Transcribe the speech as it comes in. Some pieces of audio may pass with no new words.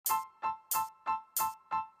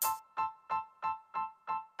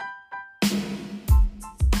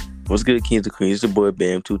What's good, Kings and Queens? It's your boy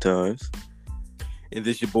Bam 2 times. And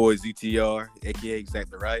this your boy ZTR, aka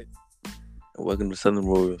Exactly Right. And welcome to Southern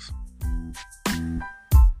Royals.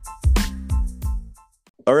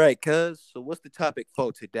 All right, cuz. So what's the topic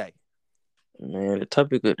for today? Man, the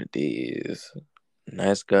topic of the day is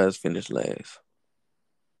nice guys finish last.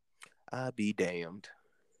 I be damned.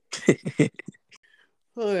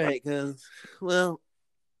 All right, cuz. Well,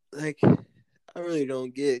 I really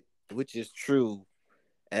don't get which is true.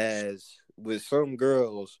 As with some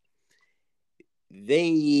girls,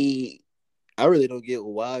 I really don't get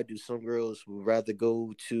why do some girls would rather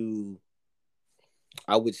go to,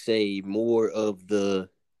 I would say, more of the,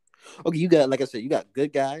 okay, you got, like I said, you got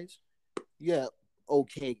good guys, you got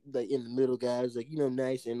okay, like in the middle guys, like,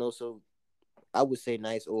 nice, and also, I would say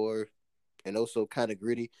nice and also kind of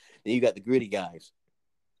gritty. Then you got the gritty guys.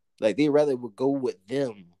 Like, they rather would go with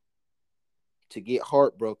them to get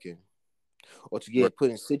heartbroken or to Right. get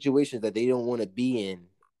put in situations that they don't want to be in.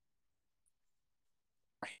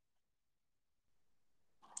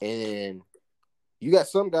 And you got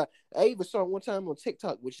some guy. I even saw one time on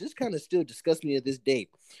TikTok, which this kind of still disgusts me to this day.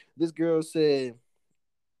 This girl said,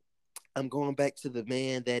 "I'm going back to the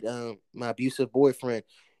man that my abusive boyfriend,"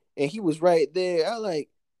 and he was right there. I like,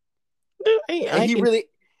 and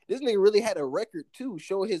this nigga really had a record too,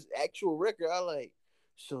 show his actual record. I like,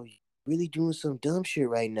 so you really doing some dumb shit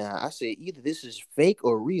right now. I said either this is fake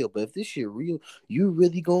or real, but if this shit real, you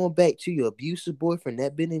really going back to your abusive boyfriend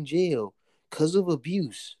that been in jail because of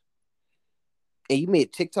abuse, and you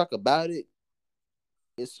made TikTok about it.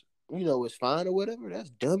 It's it's fine or whatever. That's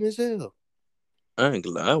dumb as hell. I ain't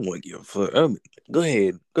gonna lie, I won't give a fuck. Go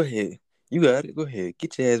ahead. You got it. Go ahead.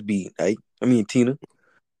 Get your ass beat. Tina.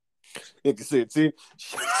 Like I said, see,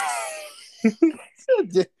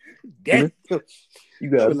 Tina, damn, you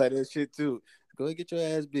I got was it. like that shit too. Go and get your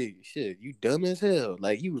ass beat. Shit, you dumb as hell.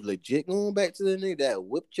 Like you was legit going back to the nigga that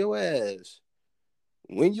whipped your ass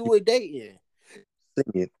when you were dating.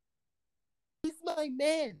 Sing it. He's my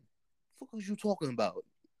man. What was you talking about?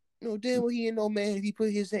 No, damn well he ain't no man if he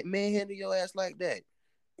put his man hand in your ass like that.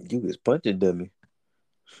 You was punching dummy.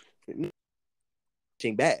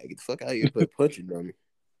 Punching back. Get the fuck out of here, put punching on me.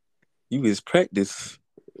 You was practice.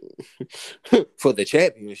 For the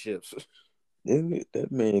championships.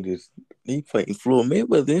 That man he fighting Floyd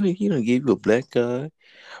Mayweather, and he done gave you a black eye.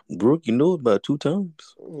 Broke your nose about 2 times.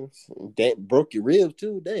 That broke your ribs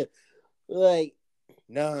too. Damn. Like,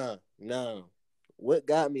 nah. What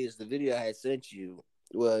got me is the video I had sent you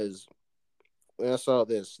was when I saw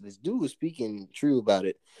this. This dude was speaking true about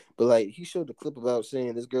it, but like he showed the clip about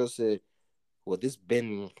saying this girl said, "Well, this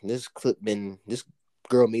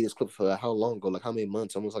girl made this clip for how long ago? Like how many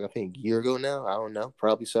months? Almost like I think a year ago now. I don't know,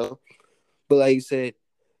 probably so." But like he said,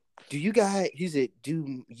 he said,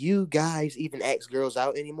 do you guys even ask girls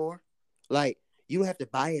out anymore? Like you don't have to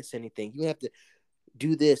buy us anything. You don't have to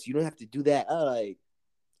do this. You don't have to do that. Like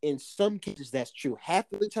in some cases that's true.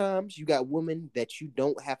 Half of the times you got women that you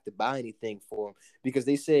don't have to buy anything for them because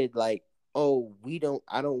they said like, "Oh,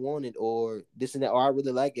 I don't want it," or this and that, or "I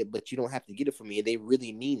really like it, but you don't have to get it for me," and they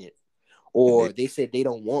really mean it. And they, Or they said they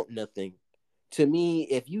don't want nothing. To me,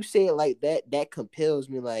 if you say it like that, that compels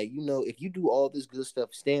me. Like, if you do all this good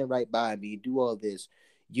stuff, stand right by me, do all this.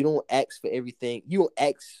 You don't ask for everything. You don't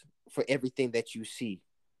ask for everything that you see.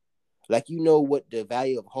 Like what the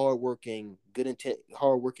value of hard working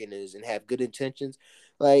is, and have good intentions.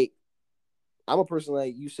 Like I'm a person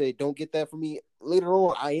like you say, don't get that for me. Later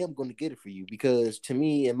on, I am going to get it for you because to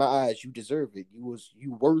me, in my eyes, you deserve it. You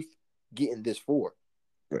worth getting this for.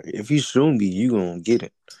 if you show me, you gonna get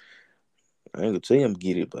it. I ain't gonna tell you I'm gonna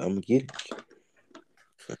get it, but I'm gonna get it.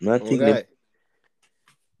 I'm not taking it.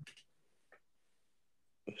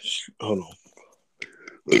 Okay. Hold on.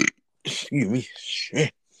 Excuse me.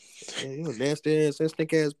 Shit. Yeah, you nasty ass,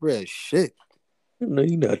 stink ass breath. Shit. No,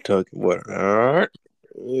 you're not talking about.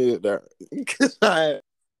 Yeah, because nah,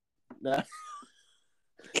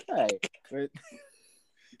 hey,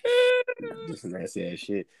 just nasty ass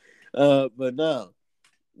shit. But no,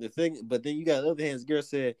 but then you got the other hand. This girl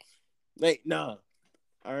said, like, nah.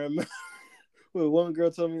 I remember when one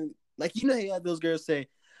girl told me, like, how those girls say,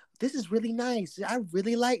 "This is really nice. I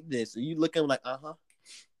really like this," and you look at them like,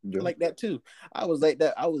 Yeah. I like that too. I was like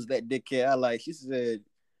that. I was that dickhead. She said,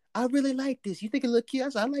 "I really like this. You think it look cute?" I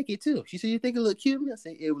said, "I like it too." She said, "You think it look cute?" I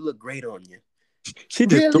said, "It would look great on you." She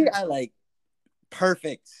just Really? I like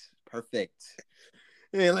perfect.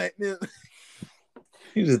 And like,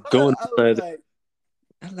 she just throwing I was inside. like,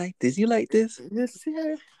 I like this. You like this? yes,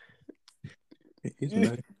 yeah. It's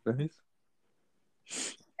nice.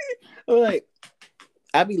 I'm like,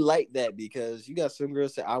 I be like that because you got some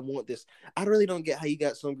girls say, I want this. I really don't get how you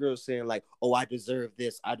got some girls saying, like, oh, I deserve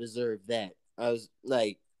this, I deserve that. I was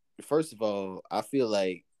like, first of all, I feel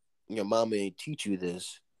like your mama didn't teach you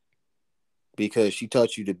this because she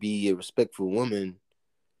taught you to be a respectful woman,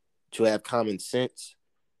 to have common sense,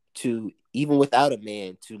 to, even without a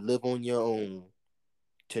man, to live on your own,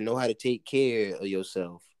 to know how to take care of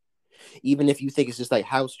yourself. Even if you think it's just like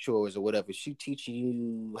house chores or whatever, she teaching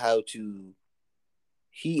you how to,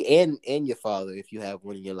 he and your father, if you have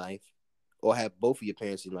one in your life, or have both of your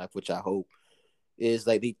parents in life, which I hope, is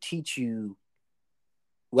like they teach you.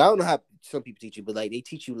 Well, I don't know how some people teach you, but like they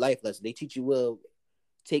teach you life lessons. They teach you, well,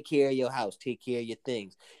 take care of your house, take care of your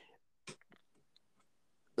things.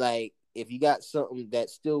 Like if you got something that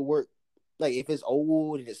still work, like if it's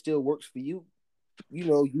old and it still works for you,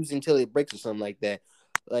 use it until it breaks or something like that.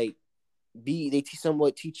 Like they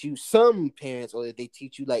somewhat teach you, some parents, or they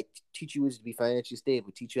teach you, like teach you is to be financially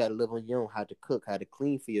stable, teach you how to live on your own, how to cook, how to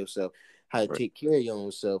clean for yourself, how to Right. take care of your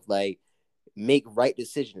own self, like make right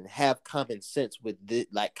decisions, have common sense with this.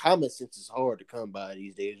 Like common sense is hard to come by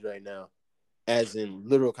these days right now, as in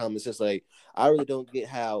literal common sense. Like I really don't get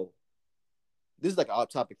how, this is like an off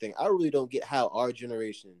topic thing, I really don't get how our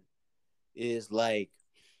generation is like,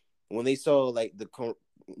 when they saw like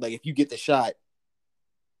like if you get the shot,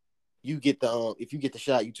 you get the if you get the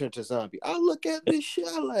shot, you turn to a zombie. I look at this shit,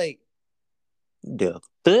 I like, The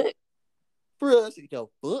fuck? bro, I said, yo,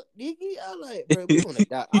 fuck, nigga. I like, bro, we gonna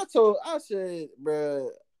die. I said, bro,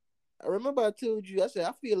 I remember I told you, I said,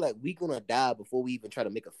 I feel like we gonna die before we even try to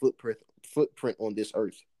make a footprint on this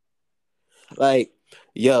earth. Like,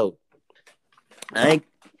 yo, I ain't,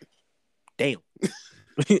 damn.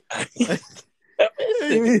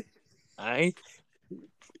 I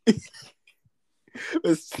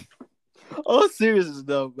It's all seriousness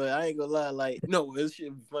though, but I ain't gonna lie. Like, no, this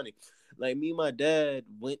shit be funny. Like, me and my dad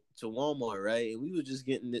went to Walmart, right? And we were just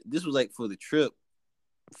getting this was like for the trip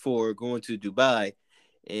for going to Dubai.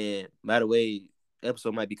 And by the way,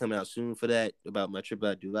 episode might be coming out soon for that about my trip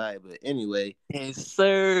out Dubai. But anyway, yes,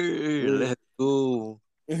 sir. mm, Let's go.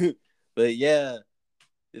 but yeah,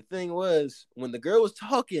 the thing was when the girl was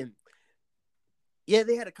talking, yeah,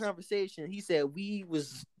 they had a conversation. He said we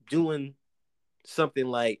was doing something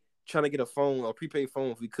like trying to get a phone or prepaid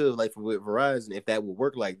phone if we could, like with Verizon, if that would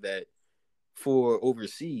work like that for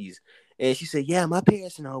overseas. And she said, yeah, my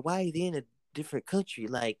parents in Hawaii, they're in a different country.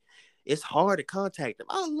 Like, it's hard to contact them.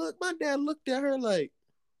 My dad looked at her like,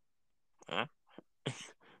 Huh?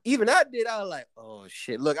 even I did. I was like, oh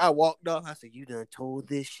shit. Look, I walked off. I said, you done told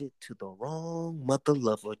this shit to the wrong mother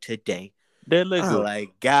lover today. Then let I was go.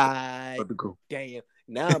 like, God About to go. damn.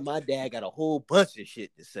 Now my dad got a whole bunch of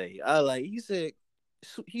shit to say. I like, he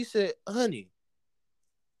said, honey,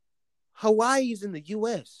 Hawaii's in the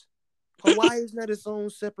US. Hawaii is not its own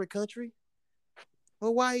separate country.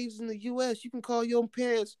 Hawaii is in the US. You can call your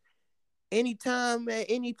parents anytime at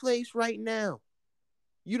any place right now.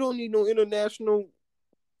 You don't need no international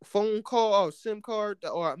phone call or SIM card,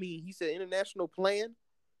 or I mean, he said international plan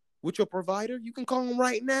with your provider. You can call them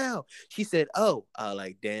right now. She said, "Oh, I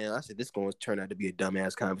like damn." I said, "This is going to turn out to be a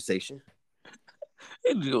dumbass conversation."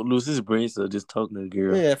 He's gonna lose his brain cell just talking to the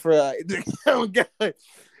girl. Yeah, for oh god.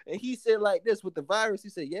 And he said like this with the virus. He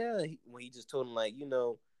said, "Yeah." When he just told him like,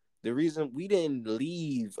 the reason we didn't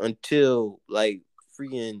leave until like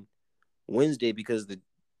freaking Wednesday because the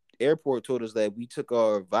airport told us that we took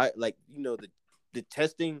our the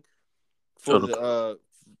testing Oh, for the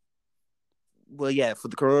well, yeah, for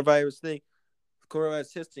the coronavirus thing,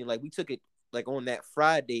 coronavirus testing, like we took it like on that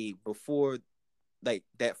Friday before, like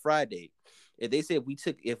that Friday. If they said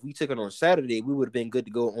if we took it on Saturday, we would have been good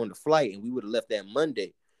to go on the flight and we would have left that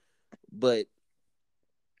Monday. But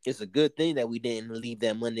it's a good thing that we didn't leave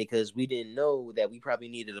that Monday because we didn't know that we probably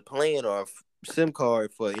needed a plan or a SIM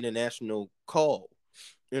card for international call,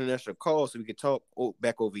 so we could talk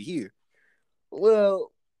back over here.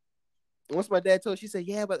 Well, once my dad told, she said,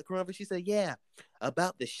 yeah, about the coronavirus. She said, yeah,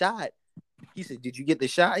 about the shot. He said, did you get the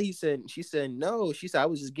shot? She said, no. She said, I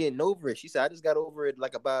was just getting over it. She said, I just got over it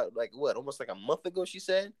like about like what, almost like a month ago, she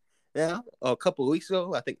said. Yeah, or a couple of weeks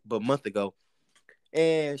ago, I think, but a month ago.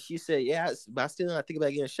 And she said, yeah, but I still not think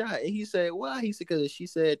about getting shot. And he said, why? He said, because she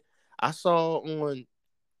said, I saw on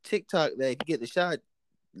TikTok that if you get the shot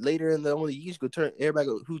later in the only years, go turn everybody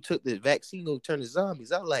who took the vaccine go turn to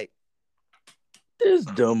zombies. I was like, this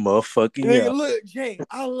dumb motherfucker, nigga, yeah. look, Jay.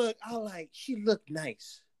 I like, she looked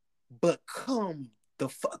nice, but come the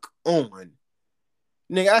fuck on,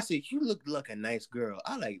 nigga. I said, you look a nice girl.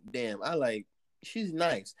 I like, damn. I like, she's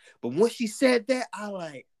nice. But when she said that, I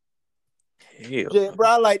like, Hell. yeah, bro.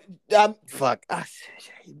 I like, fuck. I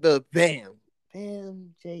said, the bam.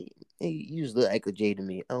 Damn, Jay. Hey, you just look like a Jay to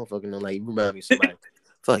me. I don't fucking know. Like, you remind me of somebody.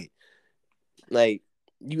 Fuck it. Like,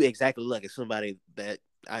 you exactly look like somebody that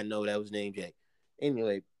I know that was named Jay.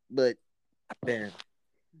 Anyway, but, man,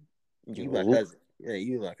 you my Yo. cousin. Yeah,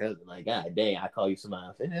 you my cousin. Like, god dang, I call you somebody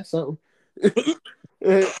else. Ain't that something?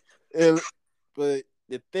 And- but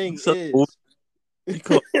the thing So is, you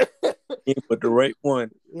call him but the right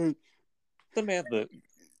one. Samantha,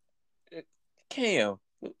 Cam.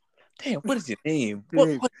 Damn, what is your name?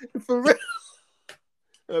 What for real,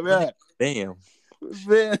 my name? man, Damn.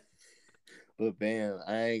 man. But bam,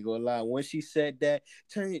 I ain't gonna lie. Once she said that,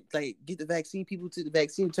 turn like get the vaccine, people to the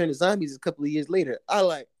vaccine, turn to zombies. A couple of years later, I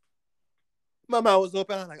like my mouth was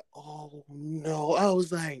open. I was like, oh no. I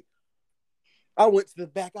was like, I went to the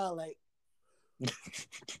back. I was like,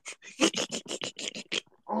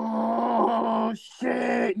 oh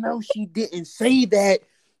shit. No, she didn't say that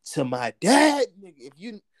to my dad. Nigga, if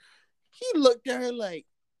you he looked at her like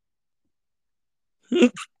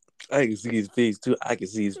I can see his face too. I can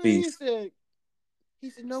see his he face. said,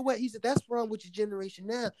 no what? He said, that's wrong with your generation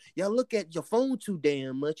now. Y'all look at your phone too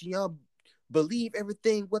damn much and y'all believe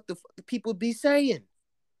everything what the people be saying,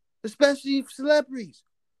 especially celebrities.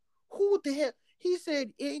 Who the hell? He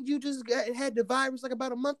said, and you just had the virus like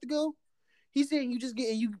about a month ago. He said, you just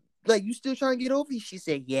getting you like you still trying to get over it? She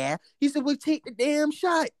said, yeah. He said, well, take the damn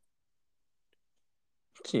shot.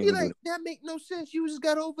 She ain't He gonna do like, that make no sense. You just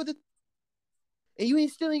got over the and you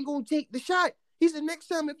ain't gonna take the shot. He said, next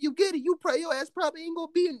time if you get it, your ass probably ain't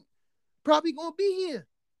gonna be here.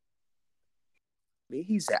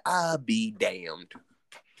 He said, I'll be damned.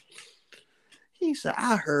 He said,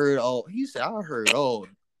 I heard all. He said, I heard all.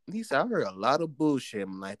 He said, I heard a lot of bullshit in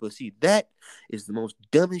my life, but see, that is the most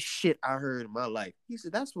dumbest shit I heard in my life. He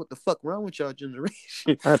said, that's what the fuck wrong with y'all generation.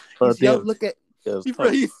 it. I He thought said, y'all that look at. was He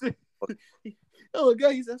talking. said, oh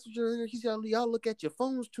God, he said, that's what he said, y'all look at your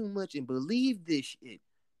phones too much and believe this shit,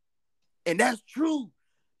 and that's true.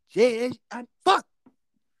 Yeah, fuck.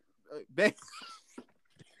 Bam.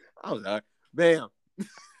 I was like, bam.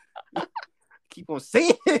 Keep on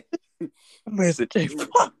saying it. Man said, Jay,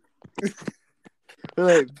 fuck.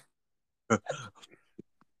 Like,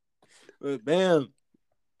 bam.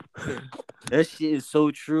 That shit is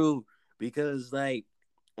so true because, like,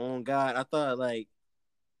 on God, I thought like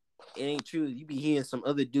it ain't true. You be hearing some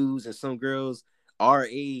other dudes and some girls our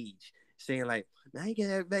age saying like, "Now you get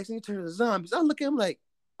that vaccine, turn to zombies." I look at them like,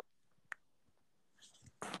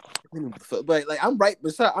 but like I'm right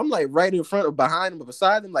beside, I'm like right in front or behind them or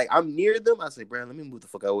beside them, like I'm near them. I say, "Bro, let me move the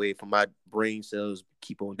fuck away from my brain cells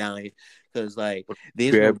keep on dying," because like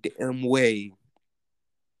there's no Grab. damn way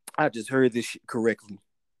I just heard this shit correctly.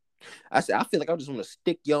 I said, I feel like I just want to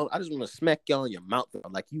stick y'all. I just want to smack y'all in your mouth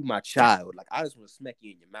like you my child. Like I just want to smack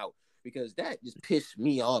you in your mouth because that just pissed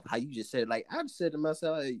me off. How you just said, like I just said to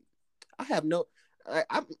myself, like, I have no.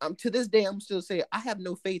 I'm to this day I'm still saying I have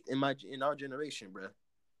no faith in our generation, bro.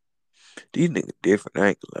 These niggas different. I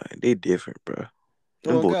ain't gonna lie. They different, bro.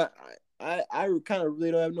 Them Oh boys. God, I kind of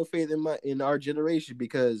really don't have no faith in our generation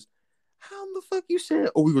because how the fuck you said?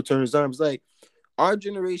 Oh, we gonna turn zombies. Like our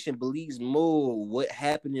generation believes more what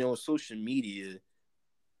happening on social media.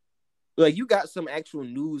 Like you got some actual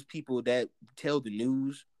news people that tell the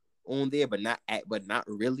news on there, but not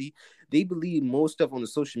really. They believe more stuff on the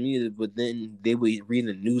social media, but then they would read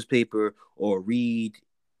the newspaper or read,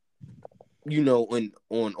 on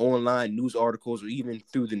online news articles or even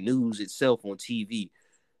through the news itself on TV.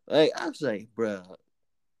 Like I was like, bruh,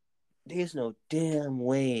 there's no damn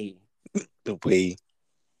way The way.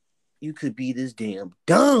 you could be this damn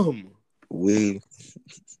dumb. We.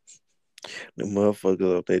 The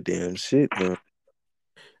motherfuckers off that damn shit, man.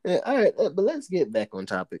 Yeah, all right, but let's get back on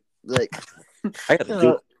topic. Like, I got a uh,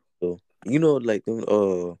 joke though. You know, like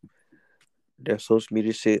them that social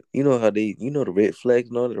media shit. You know how they the red flags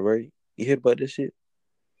and all that, right? You heard about this shit?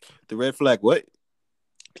 the red flag. What?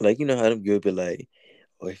 Like you know how them girls be like,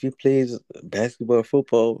 oh, if he plays basketball,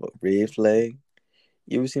 football, red flag.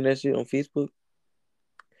 You ever seen that shit on Facebook?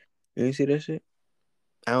 You ain't see that shit?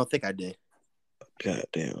 I don't think I did. God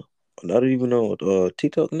damn. Not even on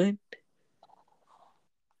TikTok name?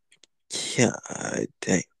 God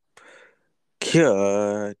damn.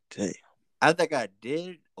 God damn. I think I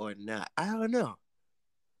did or not. I don't know.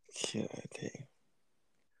 God damn.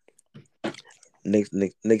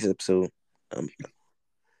 Next episode. Um,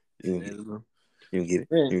 you can get it. You can get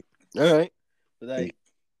it. Yeah. All right. But You like, can get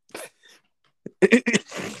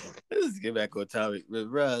let's get back on topic. But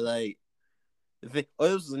bro, like, this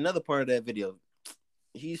was another part of that video.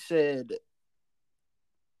 He said,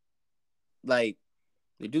 like,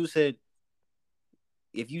 the dude said,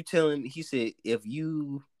 if you tell him, he said, if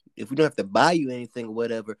you if we don't have to buy you anything or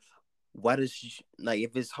whatever, why does she, like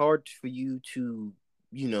if it's hard for you to,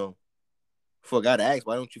 you know, for a guy to ask,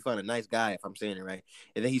 why don't you find a nice guy if I'm saying it right?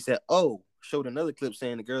 And then he said, oh, showed another clip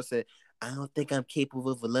saying the girl said, I don't think I'm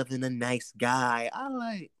capable of loving a nice guy. I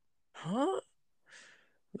like, Huh?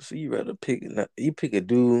 So you rather pick you pick a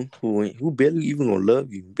dude who barely even gonna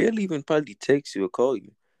love you, barely even probably text you or call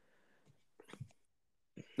you.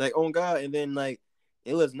 like on God. And then like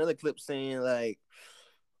it was another clip saying like,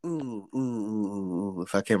 ooh,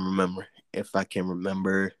 if I can remember. If I can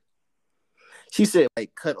remember. She said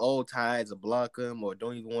like cut all ties or block him or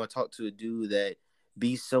don't even want to talk to a dude that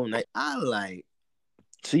be so nice. I like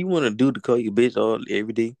So you want a dude to call you bitch all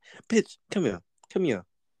every day? Bitch, come here,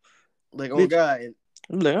 on bitch. God. And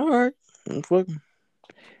I'm like, all right, I'm fucking.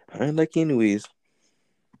 I ain't like you anyways.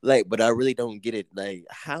 like, but I really don't get it. Like,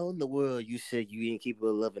 how in the world you said you ain't capable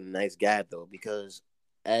of loving a nice guy though? Because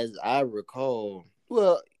as I recall,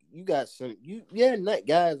 well, you got some you yeah,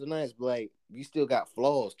 guys are nice, but like you still got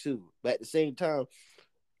flaws too. But at the same time,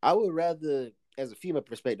 I would rather, as a female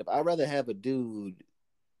perspective, I'd rather have a dude.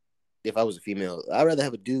 If I was a female, I'd rather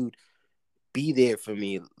have a dude be there for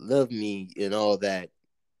me, love me, and all that,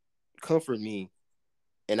 comfort me,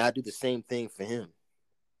 and I do the same thing for him.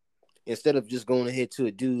 Instead of just going ahead to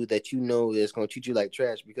a dude that you know that's gonna treat you like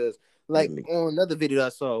trash. Because Let like me. on another video I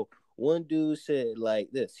saw, one dude said like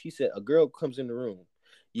this. He said a girl comes in the room.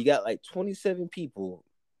 You got like 27 people,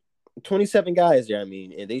 27 guys there, I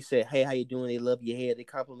mean, and they said, hey, how you doing? They love your hair. They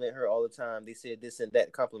compliment her all the time. They said this and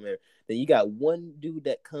that compliment her. Then you got one dude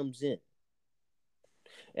that comes in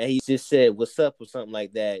and he just said, what's up or something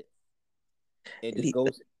like that. And just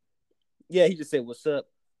goes, yeah, he just said, what's up?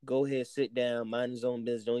 Go ahead, sit down, mind his own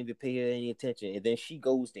business. Don't even pay her any attention. And then she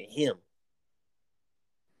goes to him.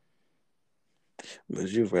 But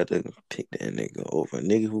you rather pick that nigga over a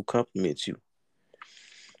nigga who compliments you.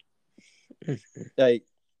 Mm. Like,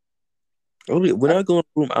 When I, I go in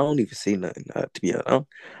the room, I don't even say nothing. To be honest,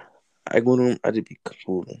 I go in the room, I just be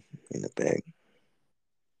cool in the bag.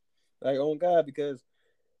 like on God, because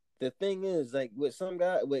the thing is, like with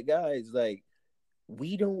guys, like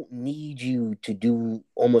we don't need you to do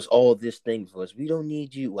almost all this thing for us. We don't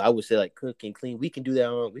need you. I would say like cook and clean. We can do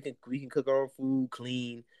that. We can cook our own food,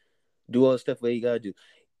 clean, do all the stuff where you gotta do.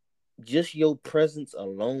 Just your presence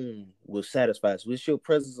alone will satisfy us. Just your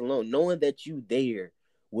presence alone, knowing that you there,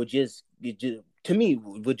 it just to me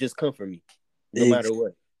would just comfort me, no Ex- matter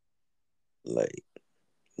what. like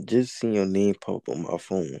just seeing your name pop up on my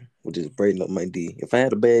phone would just brighten up my day. If I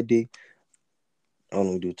had a bad day, all I'm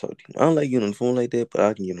gonna do is talk to you. I don't like getting on the phone like that, but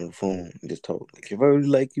I can get on the phone and just talk. Like if I really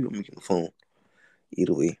like you, I'm gonna get on the phone.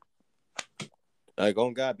 Either way. Like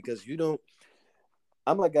on God, because you don't.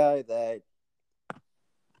 I'm a guy that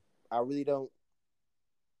I really don't.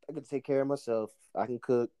 I can take care of myself. I can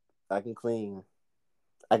cook. I can clean.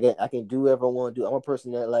 I can do whatever I want to do. I'm a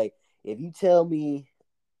person that like if you tell me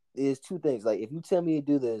there's two things. Like if you tell me to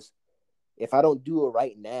do this, if I don't do it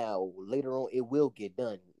right now, later on it will get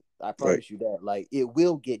done. I Right. promise you that. Like it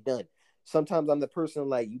will get done. Sometimes I'm the person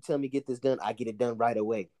like you tell me get this done, I get it done right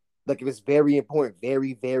away. Like if it's very important,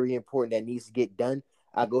 very, very important that needs to get done,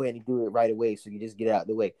 I go ahead and do it right away. So you just get it out of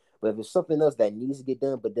the way. But if it's something else that needs to get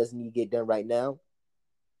done but doesn't need to get done right now,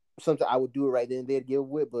 sometimes I would do it right then and there to get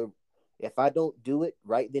with. But if I don't do it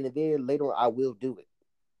right then and there, later on I will do it.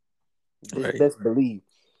 Just Right. best believe.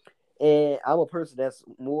 And I'm a person that's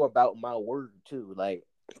more about my word too, like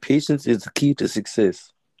Patience is the key to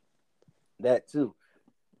success. that too,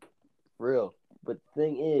 real. But the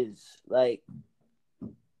thing is, like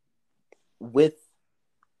with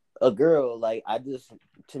a girl, like I just,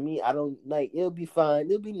 to me, I don't like. It'll be fine.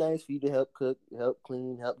 It'll be nice for you to help cook, help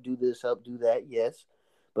clean, help do this, help do that. Yes,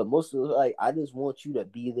 but most of like, I just want you to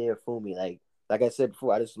be there for me. Like I said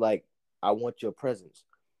before, I just like I want your presence.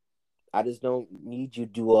 I just don't need you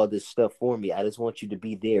to do all this stuff for me. I just want you to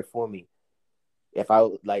be there for me. If I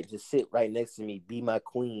like just sit right next to me, be my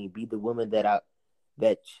queen, be the woman that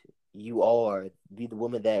you are, be the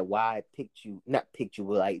woman that why I picked you, not picked you,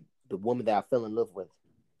 but like the woman that I fell in love with.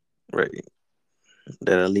 Right.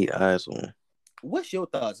 That I lay eyes on. What's your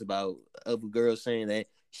thoughts about of a girl saying that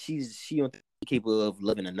she don't think she's capable of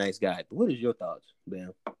loving a nice guy? What is your thoughts,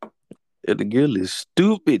 man? If the girl is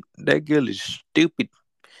stupid, that girl is stupid.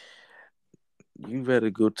 You rather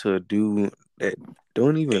go to a dude that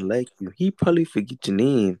don't even like you. He probably forget your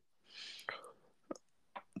name.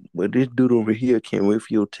 But this dude over here can't wait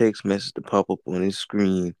for your text message to pop up on his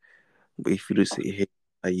screen. Wait for you to say, hey,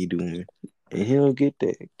 how you doing? And he don't get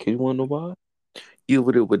that. Cause you wanna know why? You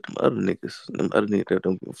over there with them other niggas. Them other niggas that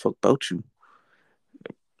don't give a fuck about you.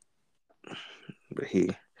 But hey,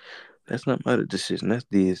 That's not my decision. That's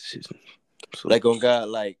the decision. So Like on God,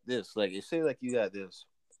 like this, like it say like you got this.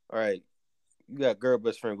 All right, you got girl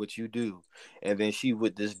best friend, what you do, and then she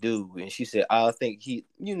with this dude, and she said, I think he,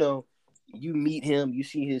 you meet him, you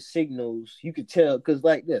see his signals, you could tell, because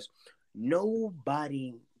like this,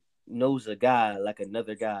 nobody knows a guy like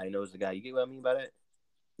another guy knows a guy. You get what I mean by that?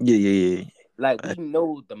 yeah. Like we I,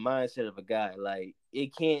 know the mindset of a guy. Like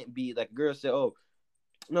it can't be like a girl said, oh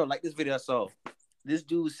no, like this video I saw. This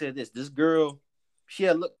dude said this girl, she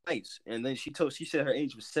had looked nice, and then she said her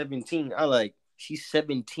age was 17. I like she's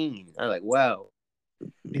 17. I like wow.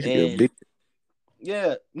 this girl And big.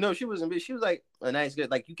 yeah, no, she wasn't big. She was like a nice girl.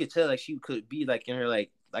 Like you could tell like she could be like in her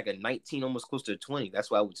like a 19, almost close to 20.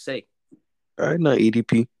 That's what I would say. All right, not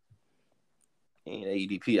EDP. And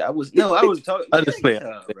ADP. I was talking, I man, just play. shut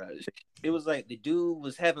up, bro. It was like the dude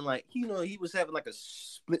was having like he was having like a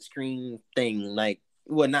split screen thing, like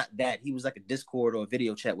well not that. He was like a Discord or a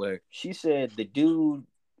video chat with her. She said the dude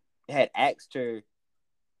had asked her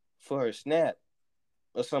for her snap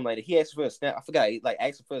or something like that. He asked for a snap. I forgot. He like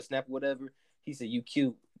asked her for a snap or whatever. He said, "You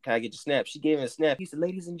cute. Can I get your snap?" She gave him a snap. He said,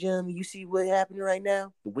 "Ladies and gentlemen, you see what happened right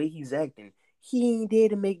now? The way he's acting, he ain't there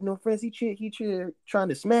to make no friends. Trying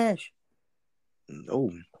to smash.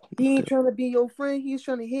 No. He ain't trying to be your friend. He's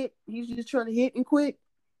trying to hit. He's just trying to hit and quit."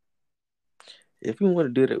 If you want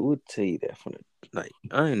to do that, we'll tell you that from the like.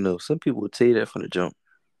 I don't know. Some people will tell you that from the jump.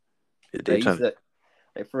 If they're Like he trying to. said,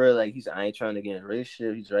 like for real, like he's I ain't trying to get in a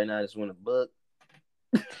relationship. He's right now I just want a book.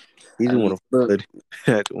 He I just need want a book. to.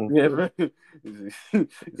 I just want Yeah, to bro. I get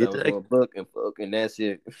just that. want a book and fuck, and that's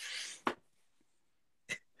it.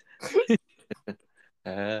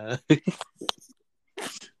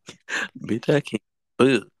 Bitch, I can't.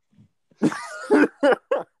 Ugh.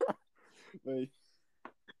 Like,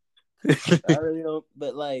 I really don't.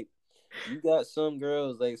 But like, you got some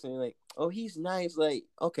girls like saying like, "Oh, he's nice." Like,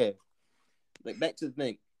 okay, like back to the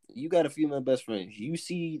thing. You got a female best friend. You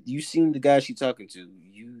seen the guy she talking to.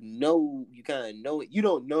 You kind of know it. You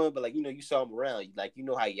don't know him, but like you saw him around. Like you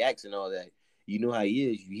know how he acts and all that. You know how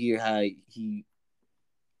he is. You hear how he.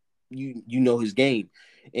 You know his game,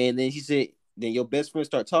 and then she said. Then your best friend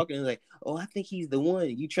start talking and like, "Oh, I think he's the one."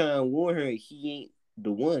 You try and warn her he ain't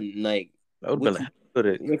the one. Like, I would have been what like, you? how you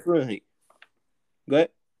know that? Your friend, go ahead.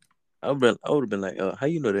 I would have been like, how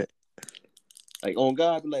you know that? Like on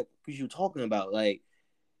God, be like, "What you talking about?" Like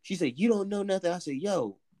she said, "You don't know nothing." I said,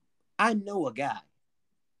 "Yo, I know a guy.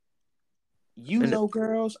 You And know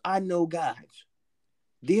girls, I know guys.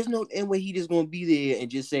 There's no end way he just gonna be there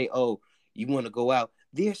and just say, "Oh, you want to go out."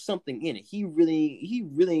 There's something in it. He really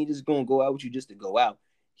ain't just gonna go out with you just to go out.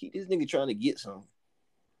 This nigga trying to get some.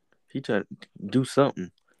 he trying to do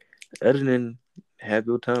something other than have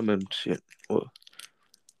your time and shit. Well,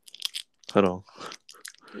 hold on.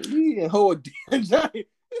 You didn't hold damn giant.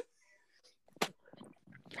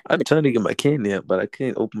 I've been trying to get my candy out, but I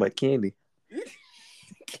can't open my candy.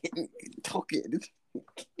 Talking.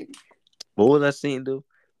 What was I saying though?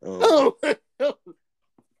 Oh,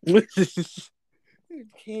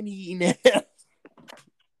 can't eat now.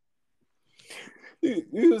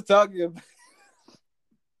 You was talking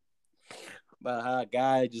about how a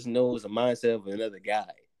guy just knows the mindset of another guy.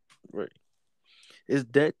 Right. It's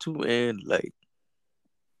that too, and like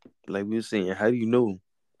we were saying, how do you know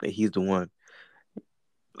that he's the one?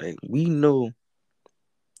 Like we know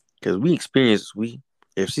because we experience. We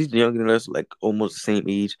if she's younger than us, like almost the same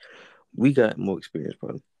age, we got more experience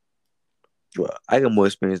probably. Well, I got more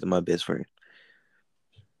experience than my best friend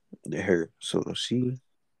than her, so she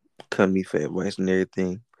come me for advice and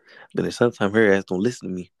everything. But then sometimes her ass don't listen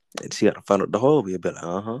to me, and she got to find out the hard way. But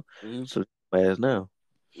uh-huh. Mm-hmm. So my ass now.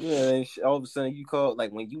 Yeah, and all of a sudden you called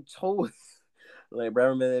like when you told, like, bro, I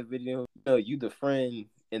remember that video. You the friend,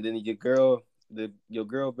 and then your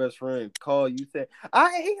girl best friend call you said,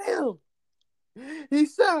 "I hate him. He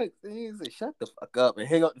sucks." And he said, "Shut the fuck up," and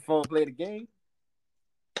hang up the phone, play the game.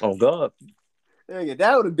 Oh God. Nigga,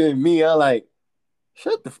 that would have been me. I like,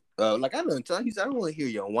 shut the like I done tell you. I don't want to hear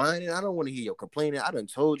your whining. I don't want to hear your complaining. I done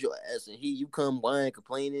told your ass, and here you come whining,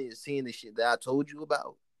 complaining, and seeing the shit that I told you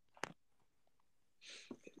about.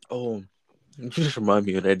 Oh, you just remind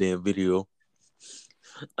me of that damn video.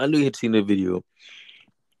 I knew you had seen that video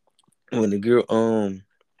when the girl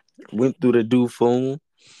went through the dude phone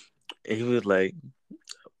and he was like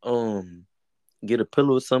get a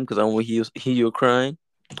pillow or something because I want to hear you crying.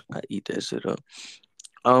 I eat that shit up.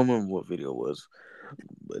 I don't remember what video it was,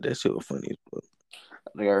 but that shit was funny as fuck.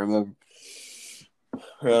 I think I remember.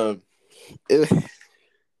 It,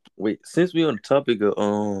 Wait, since we on the topic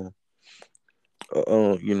of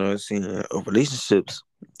you know, seeing relationships,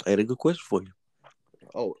 I had a good question for you.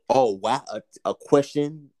 oh wow, a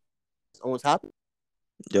question. on topic.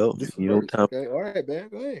 Yo, This you know first. time. Okay. All right, man.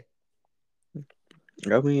 Go ahead.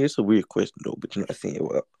 I mean, it's a weird question though, but you're not saying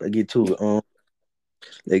well. I get to it.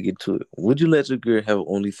 Let's get to it. Would you let your girl have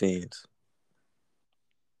OnlyFans?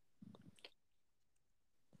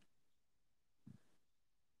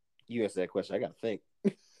 You answer that question. I gotta think.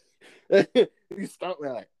 You start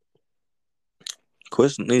with like,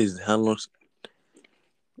 Question is how long?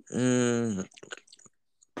 Mm,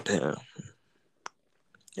 damn.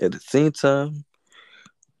 At the same time,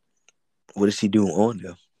 what is she doing on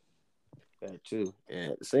there? that too.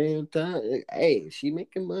 And at the same time, hey, she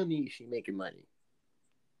making money. She making money.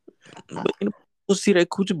 But you know, who see that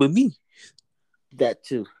coochie but me. That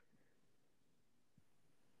too.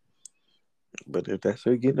 But if that's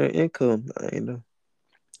her getting her income, I ain't know.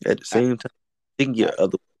 At the I, same time, they can I, get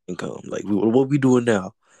other income. Like what we doing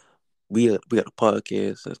now? We got a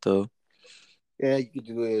podcast and stuff. yeah, you could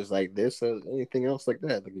do it as like this or anything else like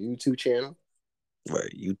that, like a YouTube channel.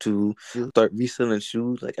 Right, YouTube. Start reselling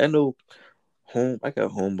shoes. Like I know I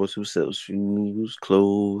got homeboys who sell shoes,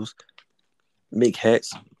 clothes, make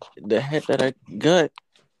hats. The hat that I got,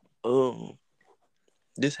 um,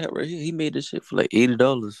 this hat right here, he made this shit for like $80.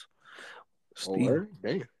 Oh, Steve. word?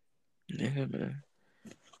 Damn. Yeah, man.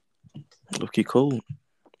 Okay, cool.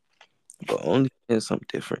 But only is something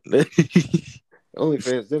different.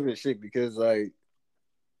 OnlyFans different shit because like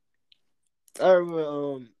I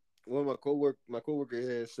remember one of my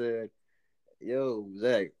coworker had said, "Yo,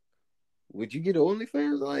 Zach, would you get an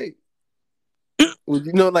OnlyFans? Like, would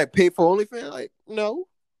you like pay for OnlyFans? Like, no.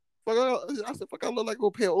 I said, fuck, I look like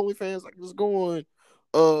go pay OnlyFans. Like, just go on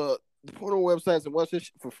the porno websites and watch this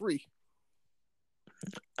shit for free.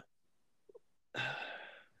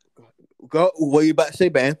 Go. What you about to say,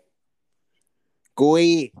 man? Go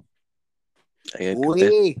ahead. I got Go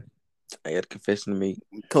confess. ahead. I got a confession to make.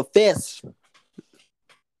 Confess.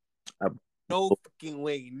 I, No fucking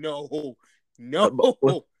way. No. I bought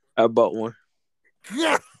one. No. I bought one.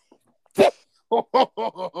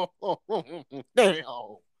 Damn.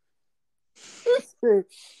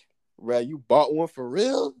 Right, you bought one for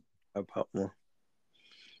real? I bought one.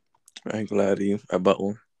 I ain't gonna lie to you. I bought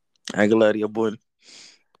one. I ain't gonna lie to you, boy.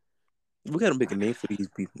 We gotta make a name for these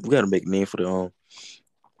people. We gotta make a name for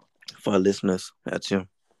our listeners. That's him.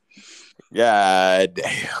 God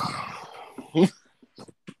damn.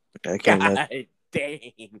 I can't lie. God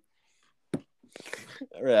dang.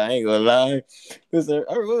 All right, I ain't gonna lie. Listen,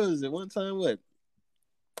 I was it one time what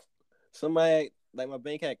somebody like my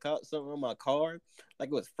bank had caught something on my card, like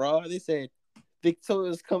it was fraud. They told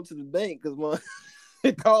us to come to the bank because my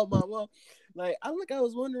they called my mom. Like I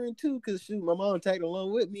was wondering too, because shoot, my mom tagged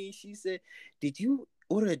along with me. She said, "Did you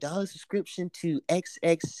order a dollar subscription to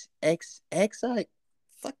XXXX?" I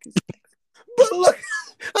fuck is but look,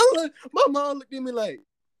 my mom looked at me like,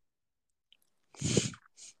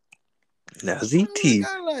 Now ZT.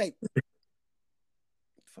 I like,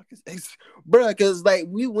 fuck is X, bro? Because like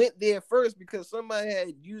we went there first because somebody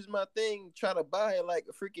had used my thing trying to buy like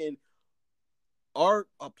a freaking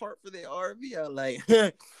a part for their RV. I like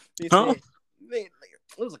they Huh? said it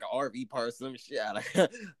was like an RV part or some shit. I like,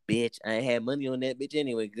 bitch, I ain't had money on that bitch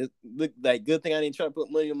anyway. Good thing I didn't try to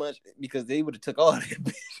put money on much because they would have took all that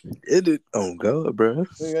bitch. It is. Oh God, bro.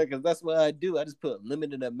 Because that's what I do. I just put a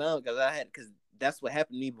limited amount because that's what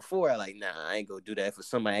happened to me before. I like, nah, I ain't gonna do that for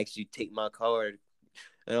somebody actually take my card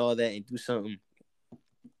and all that and do something.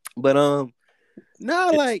 But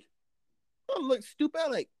now like I look stupid. I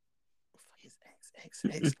like, fuck is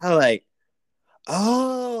XXX? I like,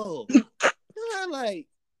 oh, I like,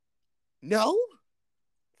 no.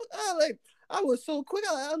 I was so quick.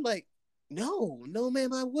 I'm like, no,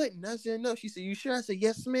 ma'am, I wouldn't. I said no. She said, you sure? I said,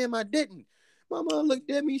 yes, ma'am, I didn't. My mom looked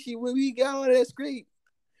at me. When we got all that scrape,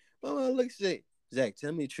 my mom looked and said, Zach,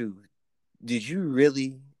 tell me the truth. Did you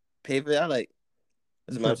really pay for that? I like,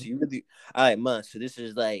 I said, mom, so you really? All right, mom. So this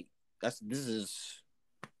is like, this is.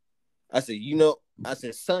 I said,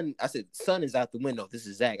 son is out the window. This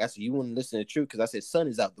is Zach. I said, you want to listen to the truth? Because I said, son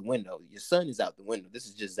is out the window. Your son is out the window. This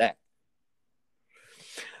is just Zach.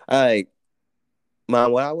 All right.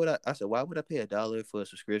 Mom, why would I pay $1 for a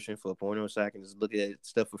subscription for a porno so I can just look at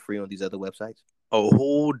stuff for free on these other websites? A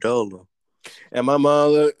whole dollar. And my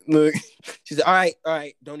mom look. She said, "All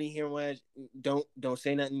right, don't even hear what. Don't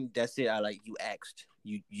say nothing. That's it. I like you asked.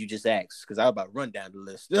 You just asked because I was about to run down the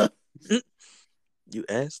list. You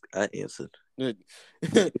asked, I answered.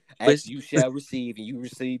 Ask you shall receive, and you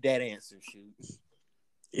receive that answer. Shoot.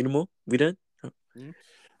 Anymore? We done?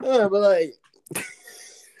 But like,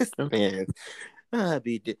 Okay. man,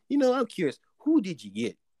 I'm curious. Who did you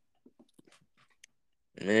get?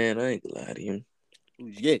 Man, I ain't gonna lie to you. Who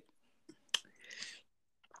did you get?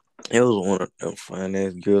 It was one of them fine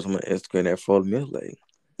ass girls on my Instagram that followed me. I was like,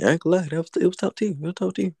 I ain't gonna lie, it was top 10. It was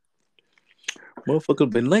top 10. Motherfucker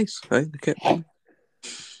been nice. I ain't the cat.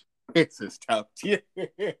 It's his top tier.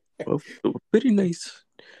 Motherfucker was pretty nice.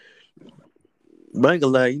 But I ain't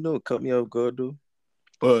gonna lie, you know what caught me off guard though?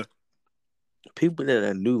 But People that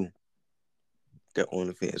I knew got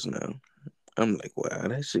OnlyFans now. I'm like, wow,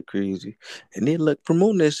 that shit crazy. And they like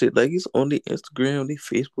promoting that shit. Like it's on their Instagram, their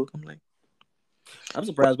Facebook. I'm like, I'm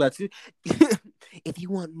surprised by too. If you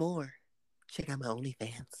want more, check out my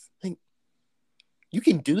OnlyFans. Like, you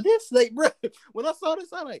can do this? Like, bro, when I saw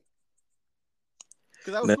this, I like,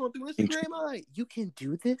 because I was nah, going through link Instagram, I like, you can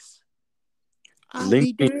do this? I'll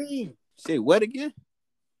link be tree, damned. Say what again?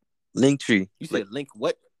 link tree, You like said link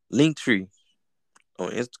what? link tree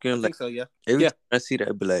on I Instagram. Like think so, yeah. every Yeah. time I see that,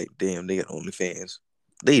 I be like, damn, they got OnlyFans.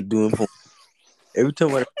 They doing porn. Every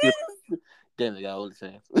time I see it, Damn, they got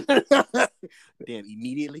OnlyFans. Damn,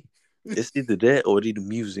 immediately. it's either that or they do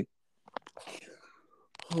music.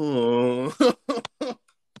 Oh.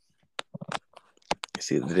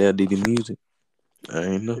 It's either that or they do music. I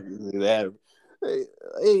ain't know.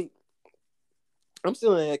 Hey, I'm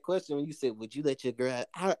still in that question when you said, "Would you let your girl?"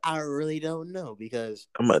 I really don't know because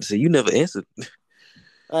I'm about to say you never answered.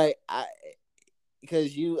 I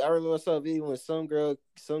because I remember I saw a video when some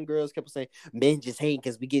girls kept saying men just hating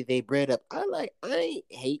because we get their bread up. I ain't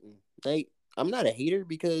hating. Like I'm not a hater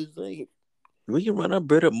because like We can run our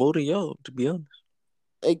bread up more than y'all, to be honest.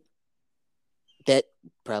 like that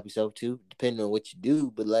probably so too, depending on what you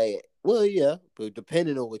do. But like, well, yeah, but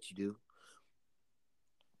depending on what you do.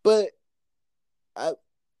 But I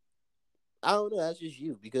I don't know. That's just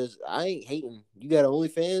you because I ain't hating. You got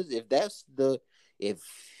OnlyFans. If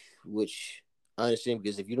which I understand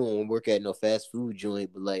because if you don't want to work at no fast food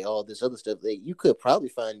joint, but like all this other stuff, like you could probably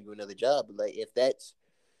find you another job. But like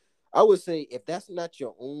I would say if that's not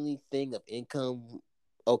your only thing of income,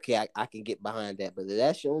 okay, I can get behind that. But if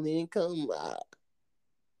that's your only income,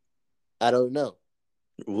 I don't know.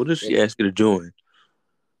 What if she If asked you to join?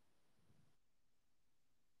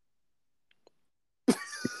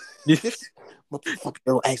 this motherfucker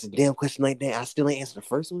don't ask a damn question like that, I still ain't answer the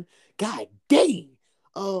first one. God dang.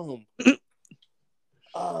 Uh,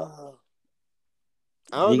 I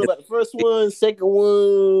You don't ain't know got about the first one. Second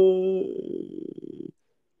one,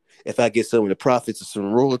 if I get some of the profits or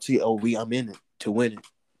some royalty, I'm in it to win it.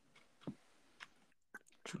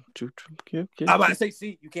 true. Okay. I'm about to say,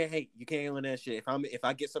 see, you can't hate. You can't hate on that shit. If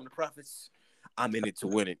I get some of the profits, I'm in it to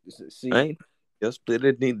win it. See, I ain't. Y'all split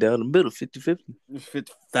that thing down the middle, 50-50.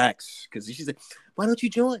 facts. Because she said, why don't you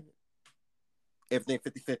join? Everything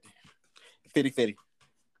 50-50. 50-50.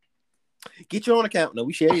 Get your own account. No,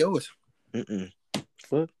 we share yours.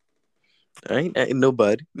 Fuck. I ain't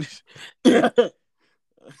nobody. That's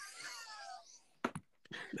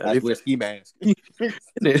Now where ski mask.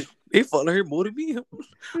 they follow her more than me.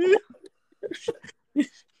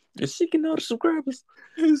 And she can know the subscribers.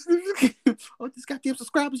 All these goddamn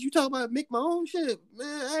subscribers, you talking about make my own shit.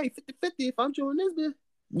 Man, hey, 50-50 if I'm joining this, man.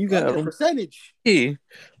 You I got get a percentage. yeah.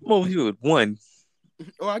 I'm over here with one.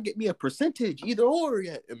 Or I get me a percentage, either or.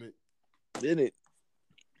 Yeah, I mean, Did it?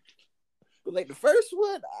 but like the first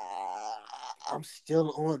one, I'm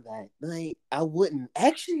still on that. Like I wouldn't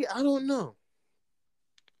actually. I don't know.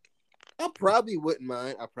 I probably wouldn't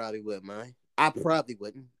mind. I probably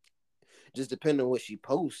wouldn't. Just depending on what she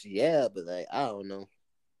posts, yeah. But like, I don't know.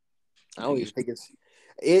 I don't even think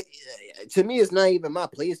it. To me, it's not even my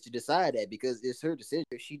place to decide that because it's her decision.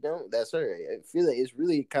 If she don't, that's her. I feel like it's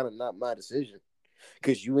really kind of not my decision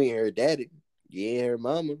because you ain't her daddy, you ain't her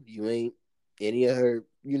mama, you ain't any of her,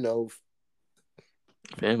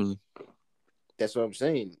 Family. That's what I'm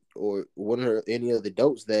saying, or one of her any of the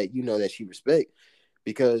adults that that she respect,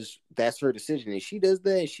 because that's her decision. And she does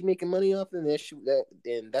that, and she making money off it, and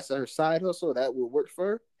and that's her side hustle. That will work for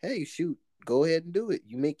her. Hey, shoot, go ahead and do it.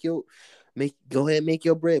 You go ahead and make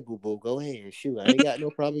your bread, boo boo. Go ahead and shoot. I ain't got no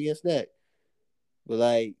problem against that. But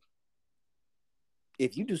like,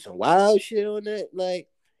 if you do some wild shit on that, like,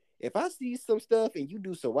 if I see some stuff and you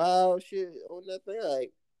do some wild shit on that thing,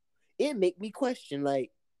 like, it make me question,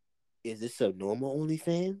 like, is this a normal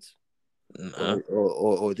OnlyFans? Nah.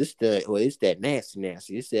 Or it's that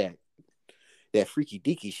nasty. It's that freaky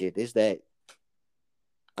deaky shit. It's that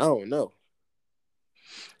I don't know.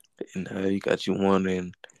 And now you got you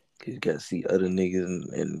wondering, cause you got to see other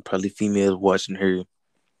niggas and probably females watching her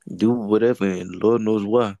do whatever, and Lord knows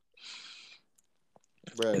why.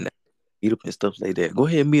 Bro. And meet up and stuff like that. Go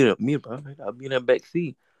ahead and meet up. All right, I'll be in that back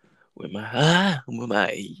seat with my,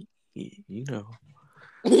 you know,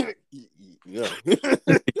 Yeah.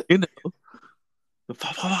 you know.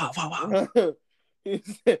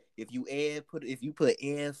 if you put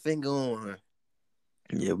air finger on her,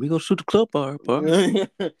 Yeah, we gonna shoot the club bar, bro.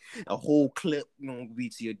 a whole clip gonna be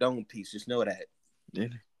to your dome piece. Just know that. Yeah.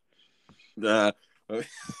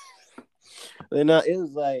 And it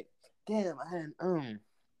was like, damn, I had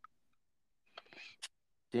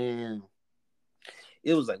damn.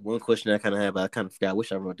 It was like one question I kind of had, but I kind of forgot. I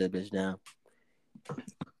wish I wrote that bitch down.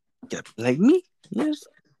 Yeah, like me. Yes.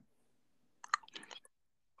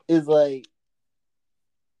 It's like,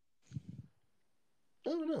 I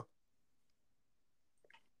don't know.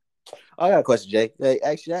 I got a question, Jay. Like,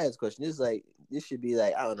 actually, I asked a question. This should be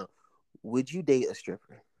like, I don't know. Would you date a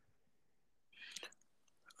stripper?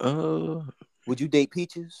 Uh, Would you date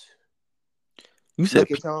Peaches? you said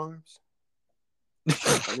Lucky Charms?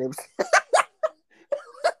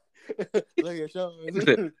 Lucky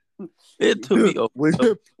Charms. it took me off.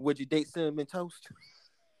 Would you date Cinnamon Toast?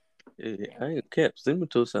 Yeah, I ain't kept. Cinnamon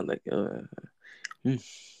toast sound like I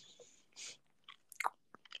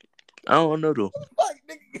don't know though.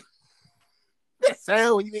 That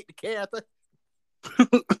sound when you make the character.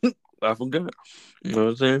 I forgot. You know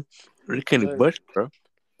what I'm saying? Really can't bust, bro.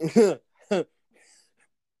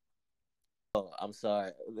 I'm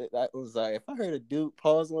sorry. I'm sorry. If I heard a dude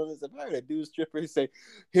pause on this, if I heard a dude stripper say,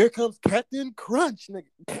 "Here comes Captain Crunch," nigga.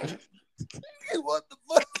 What the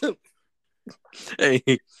fuck? Hey,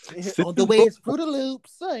 on the way is Fruity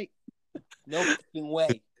Loops. Like, no fucking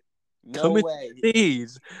way. No way.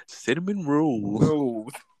 Please, cinnamon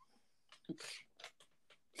rolls.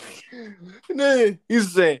 He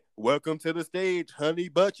said, "Welcome to the stage, Honey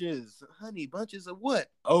Bunches." Honey Bunches of what?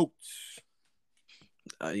 Oats.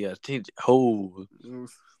 Yeah, change it. Hoes.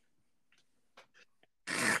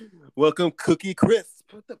 Welcome, Cookie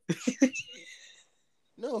Crisp. What the?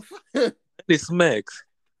 No. It smacks.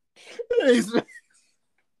 That's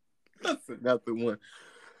another one.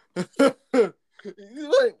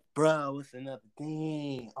 Like, bro, what's another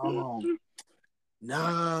thing? Oh,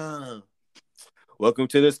 nah. Welcome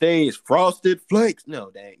to the stage, Frosted Flakes.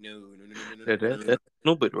 No, that ain't no. That's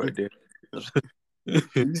nobody right there.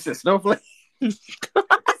 You said snowflake.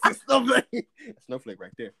 Snowflake. Snowflake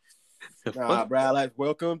right there. Nah, bro. Like,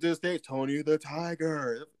 welcome to the stage, Tony the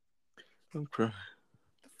Tiger. I'm crying.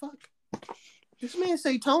 The fuck? This man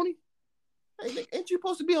say Tony? Hey, ain't you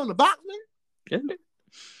supposed to be on the box, man? Isn't it?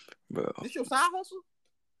 Bro. This your side hustle?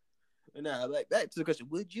 Nah, like back to the question: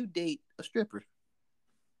 would you date a stripper?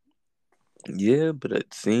 Yeah, but at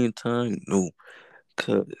the same time, no.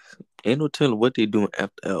 Cause ain't no telling what they doing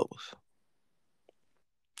after hours.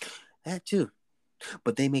 That too.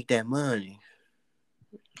 But they make that money.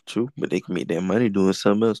 True, but they can make that money doing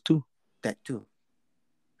something else too. That too.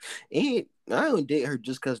 And I don't date her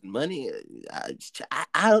just because money. I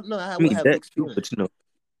don't know. I would have mixed feelings. But you know,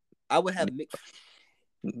 I would have mixed.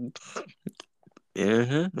 You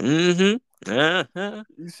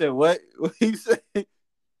said what? What you say? I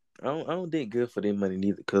don't think good for their money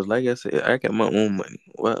neither. Cause like I said, I got my own money.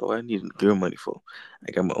 What I need girl money for?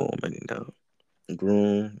 I got my own money now.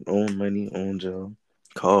 Grown, own money, own job,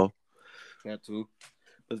 car. Got to.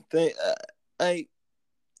 But the thing, I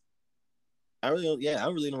really don't. Yeah, I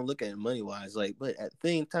really don't look at it money wise. Like, but at the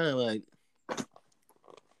same time, like,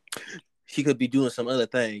 she could be doing some other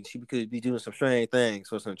things. She could be doing some strange things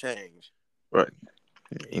for some change. Right.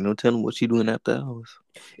 Ain't no telling what she doing after hours.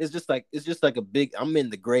 It's just like a big. I'm in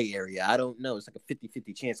the gray area. I don't know. It's like a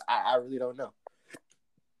 50-50 chance. I really don't know.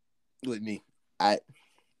 With me, I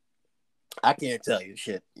can't tell you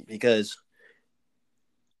shit because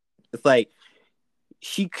it's like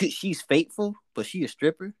she's faithful, but she a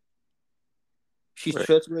stripper. She's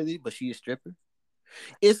trustworthy, but she a stripper.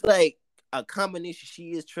 It's like a combination.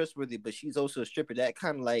 She is trustworthy, but she's also a stripper. That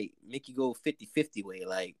kind of like make you go 50-50 way.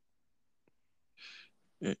 Like,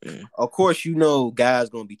 of course, you know, guys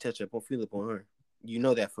gonna be touch up on feel up on her. You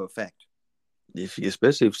know that for a fact.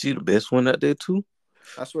 Especially if she the best one out there too.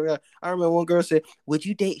 I swear to God, I remember one girl said, "Would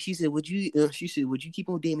you date?" She said, "Would you?" She said, "Would you keep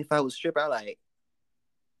on dating me if I was a stripper?" I like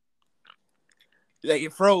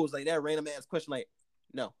it froze like that random ass question. Like,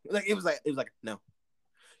 no, like it was like no.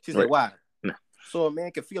 She said, "Why?" No. So a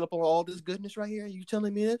man can feel up on all this goodness right here. You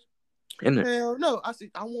telling me this? Hell no. I said,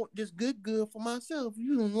 I want this good for myself.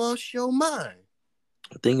 You done lost your mind.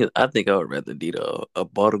 The thing is, I think I would rather date a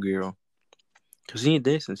bottle girl. Cause she ain't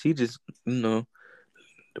dancing. She just, the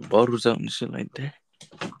bottles out and shit like that.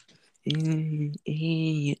 It's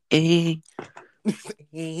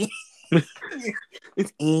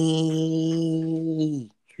in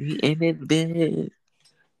that bed.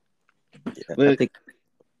 Yeah, but I think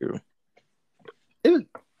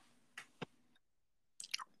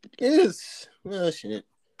it is well shit.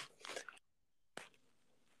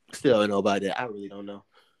 Still don't know about that. I really don't know.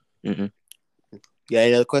 Mm-hmm. You got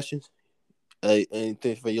any other questions?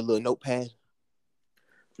 Anything for your little notepad?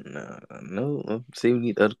 Nah, no. See, we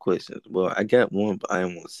need other questions. Well, I got one, but I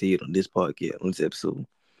don't want to see it on this podcast, on this episode.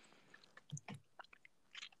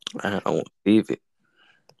 I want to save it.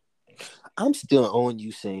 I'm still on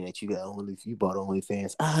you saying that you bought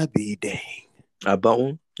OnlyFans. I be dang. I bought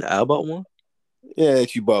one. I bought one. Yeah,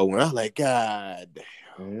 that you bought one. I was like, God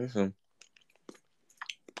damn. Mm-hmm.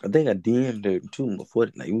 I think I DM'd her too before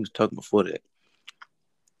that. Like, we was talking before that.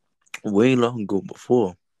 Way long ago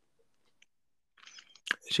before.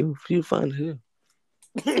 She was fine as hell.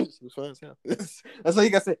 She was fine as hell. That's all you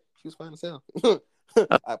gotta say. She was fine as hell.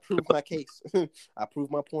 I proved my case. I proved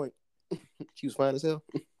my point. She was fine as hell.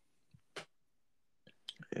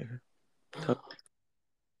 Yeah.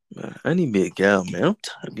 Man, I need to be a gal, man. I'm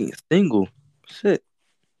tired of being single. Shit.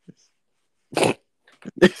 God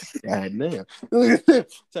damn.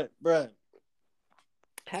 Bruh,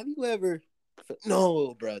 have you ever...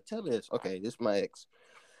 No, bruh. Tell this. Okay, this is my ex.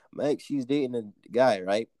 My ex, she's dating a guy,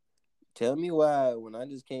 right? Tell me why when I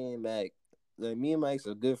just came back, like me and my ex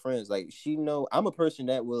are good friends. Like she know I'm a person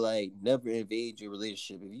that will like never invade your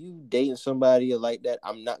relationship. If you dating somebody like that,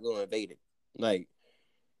 I'm not gonna invade it. Like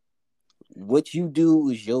what you do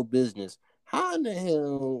is your business. How in the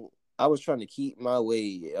hell I was trying to keep my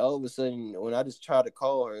way. All of a sudden, when I just try to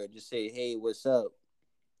call her and just say, "Hey, what's up?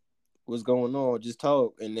 What's going on?" Just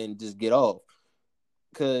talk and then just get off.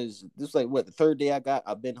 Cause this is like what the third day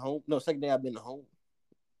I've been home. No, second day I've been home.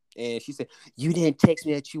 And she said, "You didn't text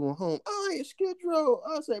me that you were home." Oh, it's scheduled.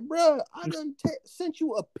 I was like, "Bro, I done sent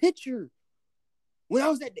you a picture when I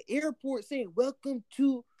was at the airport saying, welcome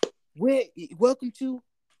to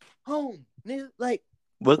home." Nigga, like,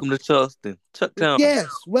 Welcome to Charleston. Chucktown. yes,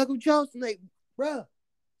 welcome Charleston. Like, bro,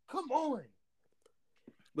 come on.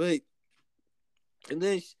 But, and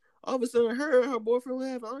then all of a sudden, her and her boyfriend would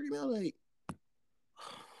have an argument.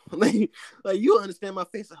 I'm like, you understand my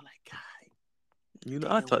face. I'm like, God. You know,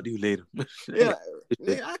 I'll talk to you later. Yeah,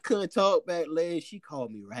 man, I couldn't talk back later. She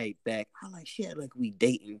called me right back. I like, shit, like we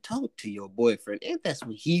dating. Talk to your boyfriend. And that's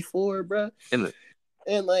what he for, bro.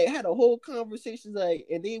 And like had a whole conversation, like,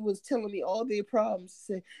 and they was telling me all their problems.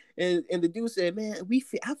 And the dude said, "Man,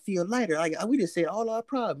 I feel lighter. Like we just said all our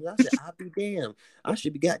problems." I said, "I'll be damned. I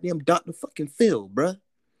should be goddamn Dr. fucking Phil, bro.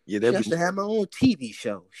 Yeah, I should have my own TV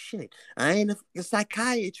show. Shit, I ain't a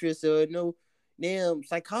psychiatrist or no damn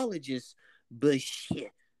psychologist, but shit."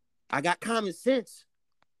 I got common sense.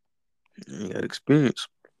 You got experience.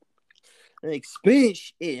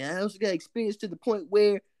 Experience. Yeah, I also got experience to the point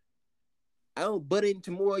where I don't butt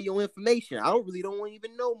into more of your information. I don't want to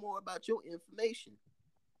even know more about your information.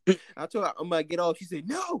 I told her I'm about to get off. She said,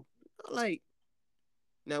 "No." I'm like,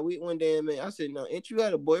 now one day, man, I said, "No, ain't you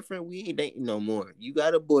got a boyfriend? We ain't dating no more. You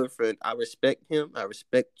got a boyfriend. I respect him. I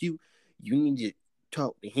respect you. You need to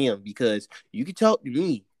talk to him because you can talk to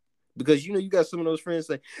me. Because you got some of those friends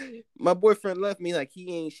like, my boyfriend left me, like he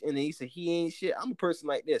ain't, and then he said he ain't shit. I'm a person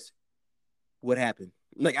like this. What happened?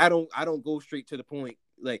 Like I don't go straight to the point.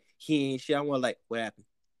 Like he ain't shit. I want like, what happened?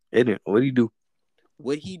 What do you do?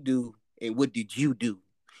 What he do and what did you do?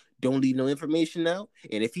 Don't leave no information out.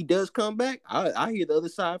 And if he does come back, I hear the other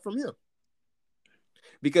side from him.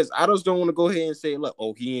 Because I just don't want to go ahead and say, look,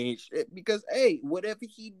 oh, he ain't shit. Because hey, whatever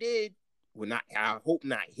he did, I hope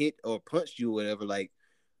not hit or punched you or whatever. Like,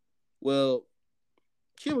 well,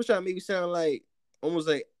 she was trying to make me sound like almost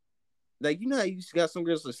like you know how you got some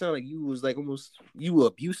girls that sound like you was like almost you were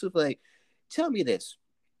abusive. Like, tell me this.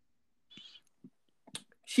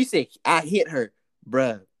 She said I hit her,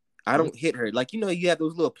 bruh. I don't hit her. Like, you have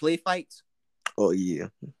those little play fights. Oh yeah.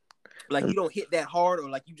 Like you don't hit that hard, or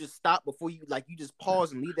like you just stop before you just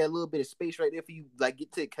pause and leave that little bit of space right there for you like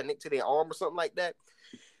get to connect to their arm or something like that.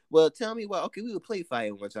 Well, tell me why. Okay, we were play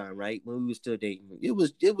fighting one time, right? When we were still dating. It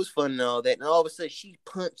was fun and all that. And all of a sudden she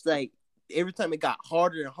punched, like every time it got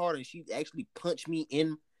harder and harder, she actually punched me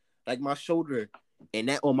in like my shoulder and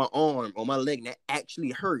that on my arm, on my leg, and that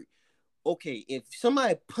actually hurt. Okay, if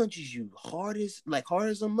somebody punches you hard as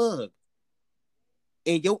a mug,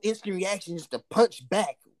 and your instant reaction is to punch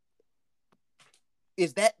back,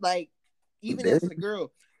 is that like even as a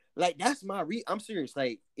girl? Like that's my I'm serious.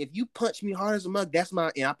 Like if you punch me hard as a mug,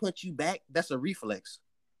 and I punch you back, that's a reflex.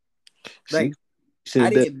 Like I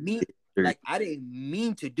didn't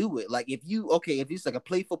mean to do it. Like if it's like a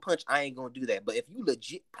playful punch, I ain't gonna do that. But if you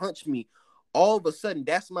legit punch me, all of a sudden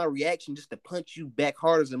that's my reaction just to punch you back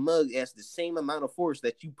hard as a mug as the same amount of force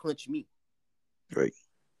that you punch me. Right.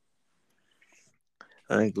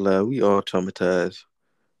 I ain't glad we all traumatized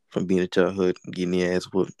from being a childhood, getting the ass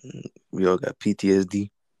whooped. We all got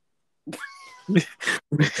PTSD.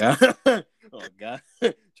 Oh God. Oh God.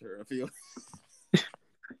 Turfield.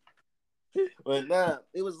 But nah,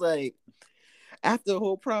 it was like after the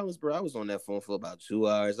whole problems, bro, I was on that phone for about 2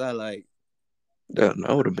 hours. I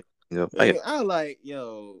would have been up. I like,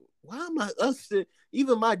 yo, why am I us?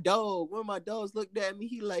 Even my dog, one of my dogs looked at me.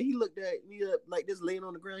 He looked at me up like this, laying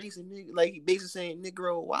on the ground. He said, "Nigga," like he basically saying,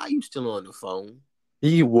 "Negro, why are you still on the phone?"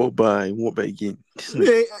 He walked by and walked back again. This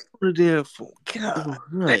nigga on the damn phone. God.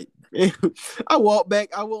 Right. I walked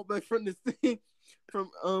back from the thing from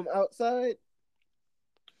outside.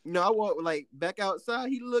 I walked like back outside.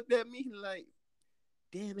 He looked at me. He like,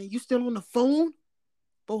 "Damn, man, you still on the phone?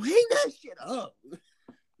 But hang that shit up."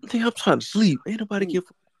 Think I'm trying to sleep. Ain't nobody give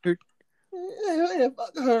her.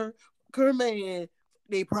 Fuck her man.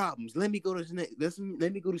 They problems. Let me go to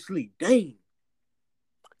let me go to sleep. Dang.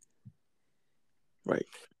 Right.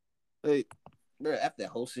 Like, bro, after that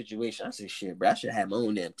whole situation, I said, shit, bro, I should have my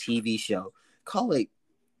own damn TV show. Call it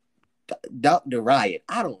Dr. Riot.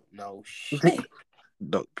 I don't know. Shit.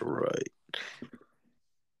 Dr. Right.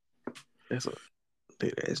 That's a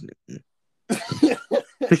big ass nigga.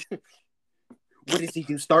 What does he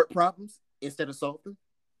do? Start problems instead of solve them?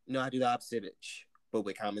 No, I do the opposite, bitch, but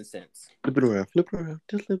with common sense. Flip it around. Flip it around.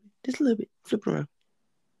 Just a little bit. Flip it around.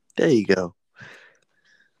 There you go.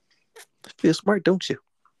 Feel smart, don't you?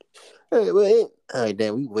 Hey, well, all right,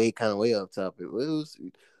 damn, we way off topic.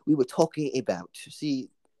 We were talking about, see,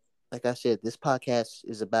 like I said, this podcast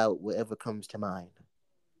is about whatever comes to mind.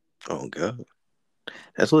 Oh God.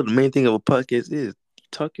 That's what the main thing of a podcast is.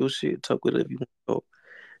 Talk your shit. Talk whatever you want to talk.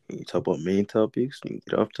 You talk about main topics. You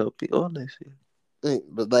get off topic. All that shit.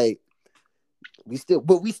 But like, we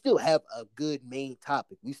still have a good main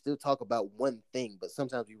topic. We still talk about one thing, but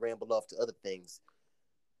sometimes we ramble off to other things.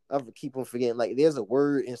 I keep on forgetting. Like, there's a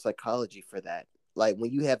word in psychology for that. Like,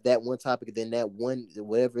 when you have that one topic, then that one,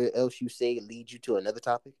 whatever else you say, leads you to another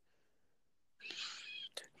topic.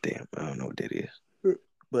 Damn, I don't know what that is.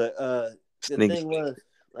 But the thing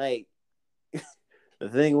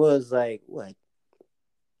was like, what?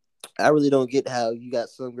 I really don't get how you got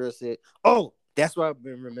some girl said, "Oh, that's what I've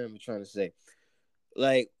been trying to say."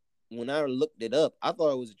 Like, when I looked it up, I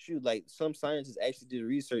thought it was the truth. Like, some scientists actually did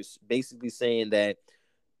research basically saying that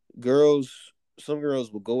some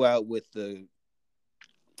girls will go out with the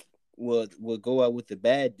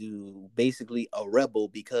bad dude, basically a rebel,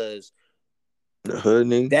 because The hood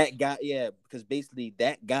nigga? that guy, because basically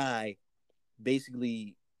that guy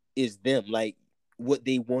basically is them. Like, what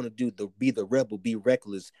they want to do, be the rebel, be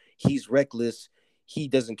reckless. He's reckless. He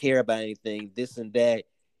doesn't care about anything, this and that.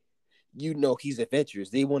 He's adventurous.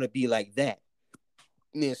 They want to be like that.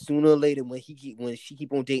 And then sooner or later, when she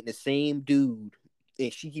keep on dating the same dude,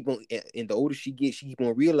 and the older she gets, she keep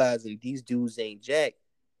on realizing these dudes ain't jack.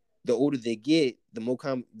 The older they get,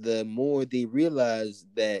 the more they realize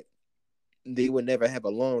that they would never have a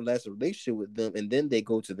long lasting relationship with them, and then they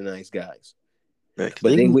go to the nice guys. Right,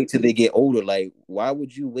 But they wait till they get older. Like, why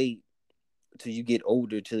would you wait till you get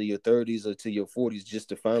older, till your 30s or till your 40s, just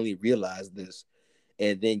to finally realize this?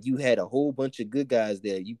 And then you had a whole bunch of good guys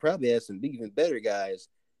there. You probably had some even better guys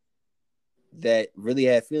that really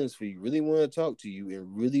had feelings for you, really wanted to talk to you,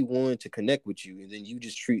 and really wanted to connect with you. And then you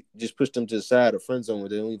just push them to the side of friend zone where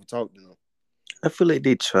they don't even talk to them. I feel like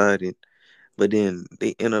they tried it, but then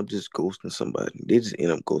they end up just ghosting somebody. They just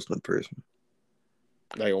end up ghosting a person.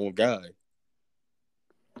 Like, on God.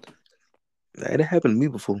 Like, that happened to me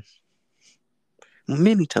before.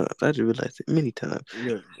 Many times. I just realized it many times.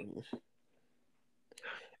 Yeah.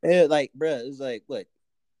 And like, bruh, it's like, what?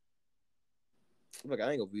 Look, I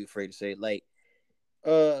ain't gonna be afraid to say it. Like,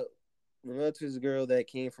 remember this girl that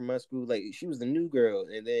came from my school? Like, she was the new girl,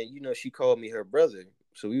 and then she called me her brother.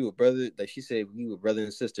 So we were brother. Like, she said we were brother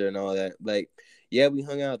and sister and all that. Like, yeah, we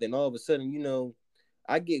hung out. Then all of a sudden,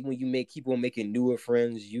 I get when you keep on making newer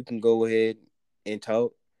friends, you can go ahead and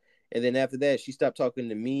talk. And then after that, she stopped talking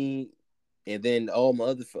to me. And then all the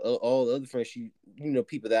other friends,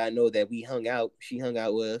 people that I know that we hung out, she hung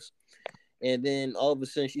out with us. And then all of a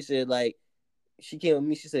sudden, she said, like, she came with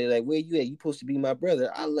me. She said, like, where you at? You supposed to be my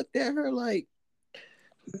brother. I looked at her like,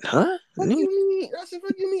 huh? What do you mean? I said,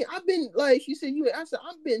 what do you mean? I've been, like, she said, I said,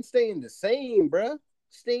 I've been staying the same, bruh.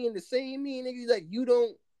 Staying the same. Me and niggas, like, you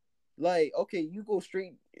don't, like, okay, you go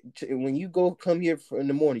straight to, when you come here in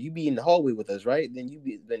the morning, you be in the hallway with us, right? Then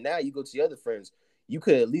now you go to your other friends. You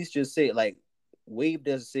could at least just say, like, wave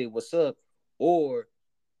doesn't say what's up, or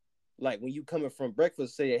like when you coming from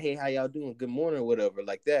breakfast, say, hey, how y'all doing? Good morning, or whatever,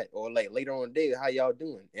 like that. Or like later on the day, how y'all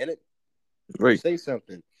doing? And it Right. say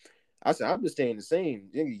something. I said, I'm just staying the same.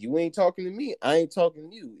 You ain't talking to me, I ain't talking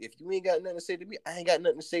to you. If you ain't got nothing to say to me, I ain't got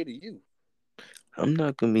nothing to say to you. I'm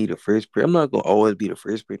not gonna be the first person. I'm not gonna always be the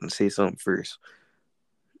first person to say something first.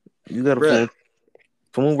 You got a Bruh.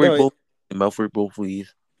 phone work No, both and mouth work both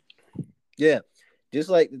ways. yeah. Just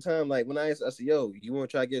like the time, like when I asked, I said, "Yo, you want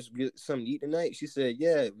to try to get something to eat tonight?" She said,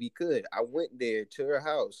 "Yeah, we could." I went there to her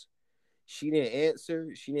house. She didn't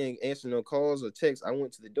answer. She didn't answer no calls or texts. I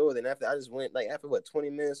went to the door. Then after I just went, like after what, 20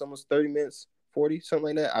 minutes, almost 30 minutes, 40, something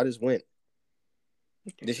like that. I just went.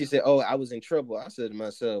 Then she said, "Oh, I was in trouble." I said to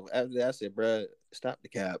myself after that, I said, "Bruh, stop the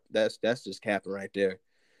cap. That's just capping right there,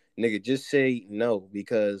 nigga. Just say no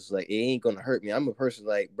because like it ain't gonna hurt me. I'm a person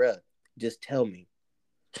like, bruh, just tell me.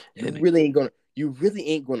 You And really ain't gonna. You really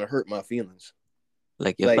ain't gonna hurt my feelings.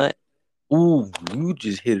 like if Like, I, ooh, you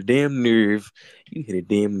just hit a damn nerve. You hit a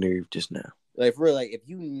damn nerve just now. like for real, like if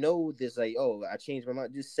you know this, like, oh, I changed my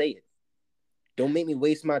mind, just say it. Don't make me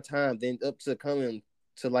waste my time. Then up to coming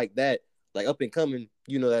to like that, like up and coming.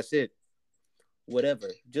 That's it. Whatever.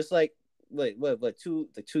 Just like what 2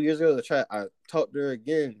 years ago, I talked to her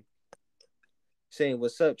again, saying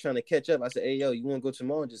what's up, trying to catch up. I said, hey yo, you want to go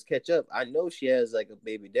tomorrow and just catch up? I know she has like a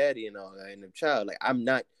baby daddy and all that and a child. Like I'm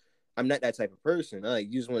not that type of person. Like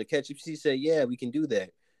you just want to catch up. She said, yeah, we can do that.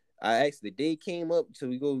 I asked the day came up so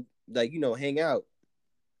we go like hang out.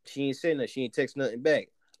 She ain't saying that. She ain't text nothing back.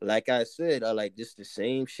 Like I said, I like just the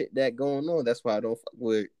same shit that going on. That's why I don't fuck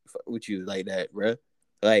with you like that, bruh.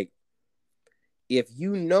 Like if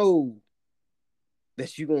you know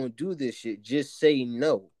that you're gonna do this shit, just say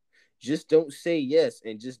no. Just don't say yes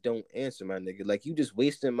and just don't answer, my nigga. Like you just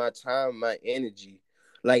wasting my time, my energy.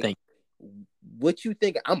 Like Thank, what you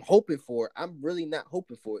think I'm hoping for, I'm really not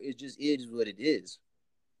hoping for. It just is what it is.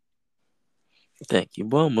 thank you.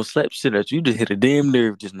 Boy, I'm gonna slap shit at you. You just hit a damn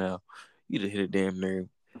nerve just now. You just hit a damn nerve.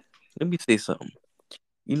 Let me say something.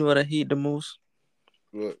 You know what I hate the most?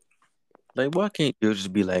 But Like, why can't you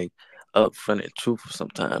just be like upfront and truthful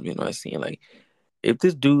sometimes? You know what I'm saying? Like, if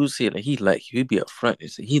this dude said that he like you, he'd be upfront and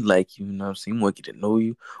say he like you. You know what I'm saying? He want to get to know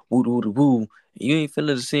you. Woo woo woo. And you ain't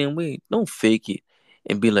feeling the same way. Don't fake it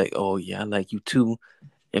and be like, oh yeah, I like you too.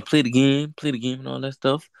 And play the game and all that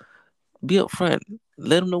stuff. Be upfront.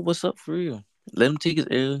 Let him know what's up for real. Let him take his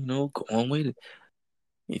L. You know, go on with it.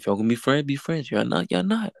 If y'all gonna be friends, be friends. Y'all not, y'all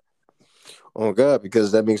not. oh god,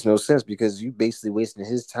 because that makes no sense because you basically wasting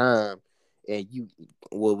his time and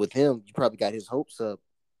well with him, you probably got his hopes up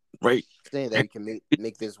Right. saying that we can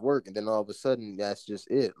make this work and then all of a sudden that's just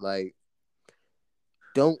it. Like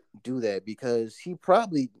don't do that because he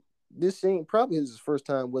probably this ain't probably his first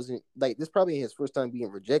time wasn't like this probably his first time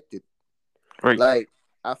being rejected. Right. Like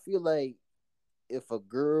I feel like if a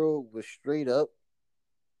girl was straight up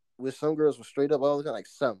with some girls was straight up all the time, like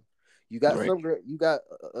some. You got Right. some girl, you got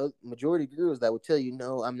a majority of girls that would tell you,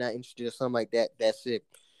 no, I'm not interested or something like that. That's it.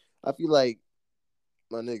 I feel like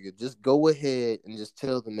my nigga, just go ahead and just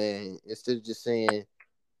tell the man instead of just saying,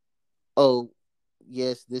 oh,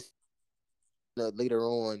 yes, this later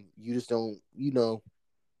on, you just don't, you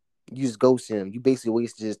just ghost him. You basically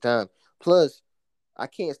wasted his time. Plus, I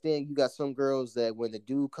can't stand you got some girls that when the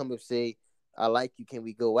dude come and say, I like you, can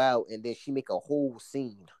we go out? And then she make a whole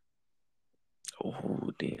scene. Oh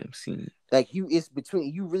damn. See. Like it's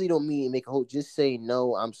between you really don't mean to make a whole just say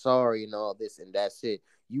no, I'm sorry and all this and that's it.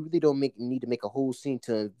 You really don't need to make a whole scene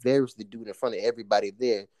to embarrass the dude in front of everybody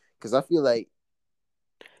there. Cause I feel like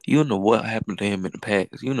You know what happened to him in the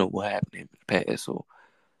past. You know what happened to him in the past. So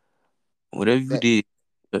whatever you that did,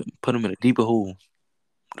 put him in a deeper hole.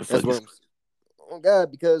 The that's fuck what is I'm oh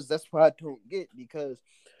God, because that's what I don't get because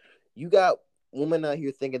you got women out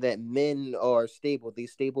here thinking that men are stable, they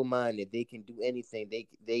stable minded, they can do anything,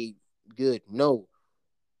 they good. No,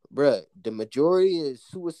 bruh, the majority of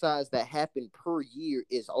suicides that happen per year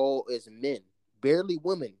is men, barely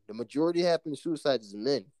women. The majority happen suicides is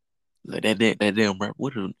men. like that damn rap.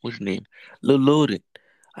 What's his name? Lil Loaded.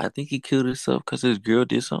 I think he killed himself because his girl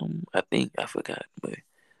did something. I forgot, but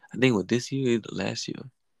I think it was this year, or last year.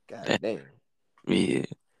 God That damn. yeah,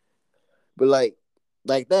 But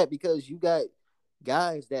like that because you got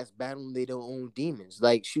guys that's battling their own demons.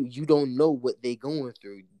 Like shoot, you don't know what they going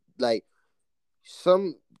through. Like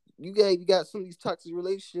some you got some of these toxic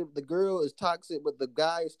relationships. The girl is toxic, but the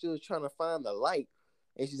guy is still trying to find the light.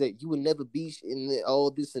 And she's like, "You would never be in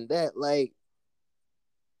all this and that." Like,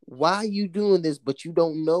 why are you doing this? But you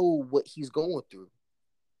don't know what he's going through.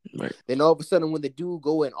 right, Then all of a sudden, when the dude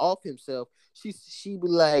going off himself, she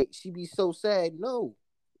be so sad. No,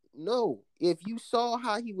 no. If you saw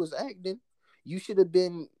how he was acting, you should have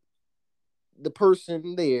been the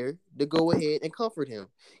person there to go ahead and comfort him.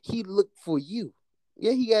 He looked for you.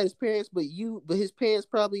 Yeah, he got his parents, but his parents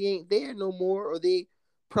probably ain't there no more, or they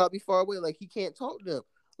probably far away. Like he can't talk to them.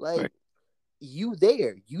 Like right. you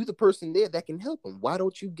there. You the person there that can help him. Why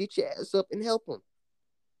don't you get your ass up and help him?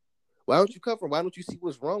 Why don't you cover him? Why don't you see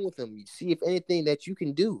what's wrong with him? See if anything that you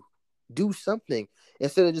can do. Do something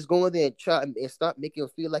instead of just going there and try and stop making him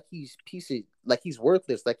feel like he's like he's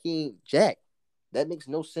worthless, like he ain't jack. That makes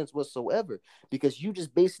no sense whatsoever because you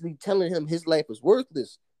just basically telling him his life is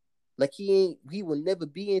worthless. Like he will never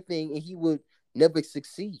be anything and he would never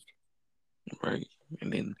succeed. Right.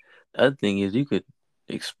 And then the other thing is you could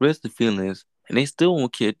express the feelings and they still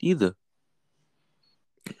won't care either.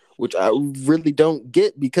 Which I really don't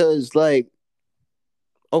get because like,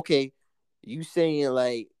 okay, you saying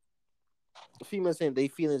like females saying their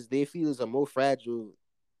feelings are more fragile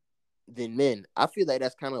than men. I feel like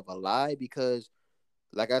that's kind of a lie because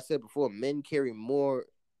like I said before, men carry more.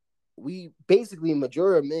 We basically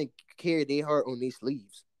majority of men carry their heart on their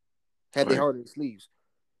sleeves, have their Right. heart on their sleeves,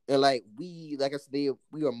 and like like I said,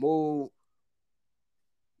 we are more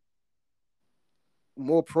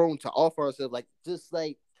prone to offer ourselves. Like just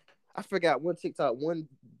like I forgot one TikTok, one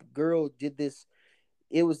girl did this.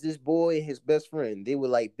 It was this boy and his best friend. They were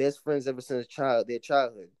like best friends ever since their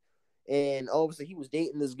childhood. And all of a sudden he was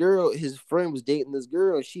dating this girl. His friend was dating this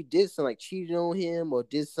girl, and she did something like cheated on him or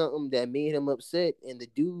did something that made him upset. And the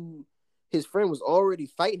dude, his friend, was already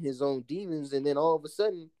fighting his own demons, and then all of a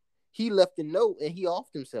sudden he left a note and he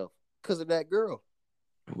offed himself because of that girl.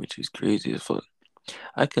 Which is crazy as fuck.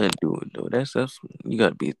 I couldn't do it though. That's you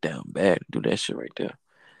gotta be down bad to do that shit right there.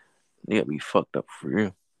 You gotta be fucked up for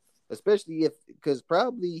real. Especially if because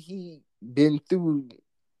probably he been through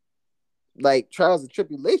like trials and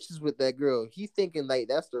tribulations with that girl. He thinking like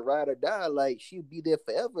that's the ride or die, like she'll be there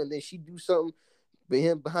forever, and then she do something with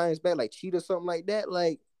him behind his back, like cheat or something like that.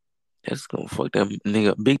 Like That's gonna fuck that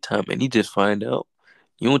nigga up big time, and he just find out.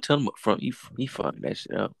 You don't tell him up front. He find that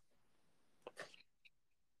shit out.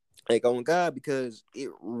 on God, because it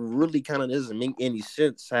really kind of doesn't make any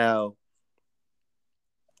sense how.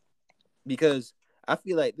 Because I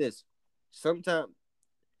feel like this. Sometimes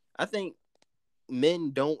I think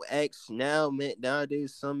men don't ask now. Men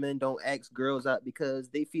nowadays, some men don't ask girls out because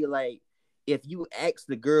they feel like if you ask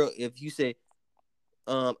the girl, if you say,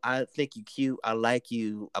 I think you cute, I like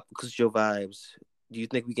you because of your vibes. Do you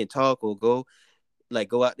think we can talk or go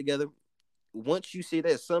out together? Once you say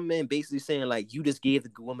that, some men basically saying like you just gave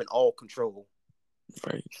the woman all control.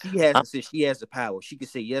 Right. She has I'm, to say she has the power. She can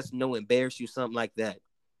say yes, no, embarrass you, something like that.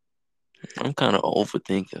 I'm kind of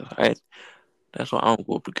overthinking. That's why I don't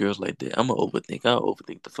go up to girls like that. I'm an overthink. I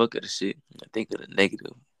overthink the fuck out of shit. I think of the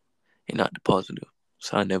negative and not the positive.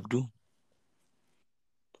 So I never do.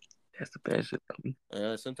 That's the bad shit about me.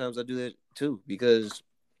 Sometimes I do that too because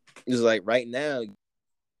it's like right now,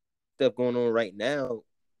 stuff going on right now.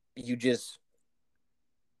 You just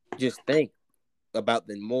think about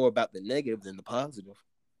the more about the negative than the positive.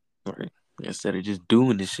 Right. Instead of just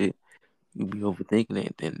doing this shit, you be overthinking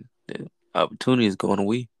it, then the opportunity is going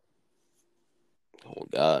away. Oh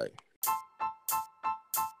God.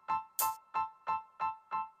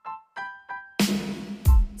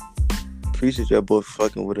 Appreciate your boy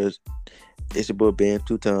fucking with us. It's your boy Bam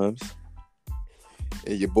 2 times.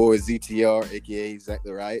 And your boy ZTR, aka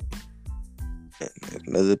Exactly Right.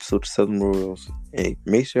 Another episode of Southern Royals. Hey,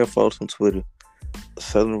 make sure you follow us on Twitter.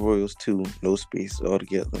 Southern Royals 2, no space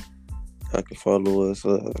altogether. I can follow us,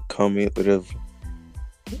 comment, whatever.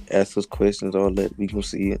 Ask us questions, all that. We gonna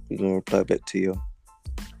see it. We gonna reply back to y'all.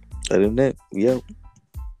 Other than that, we out.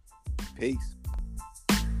 Peace.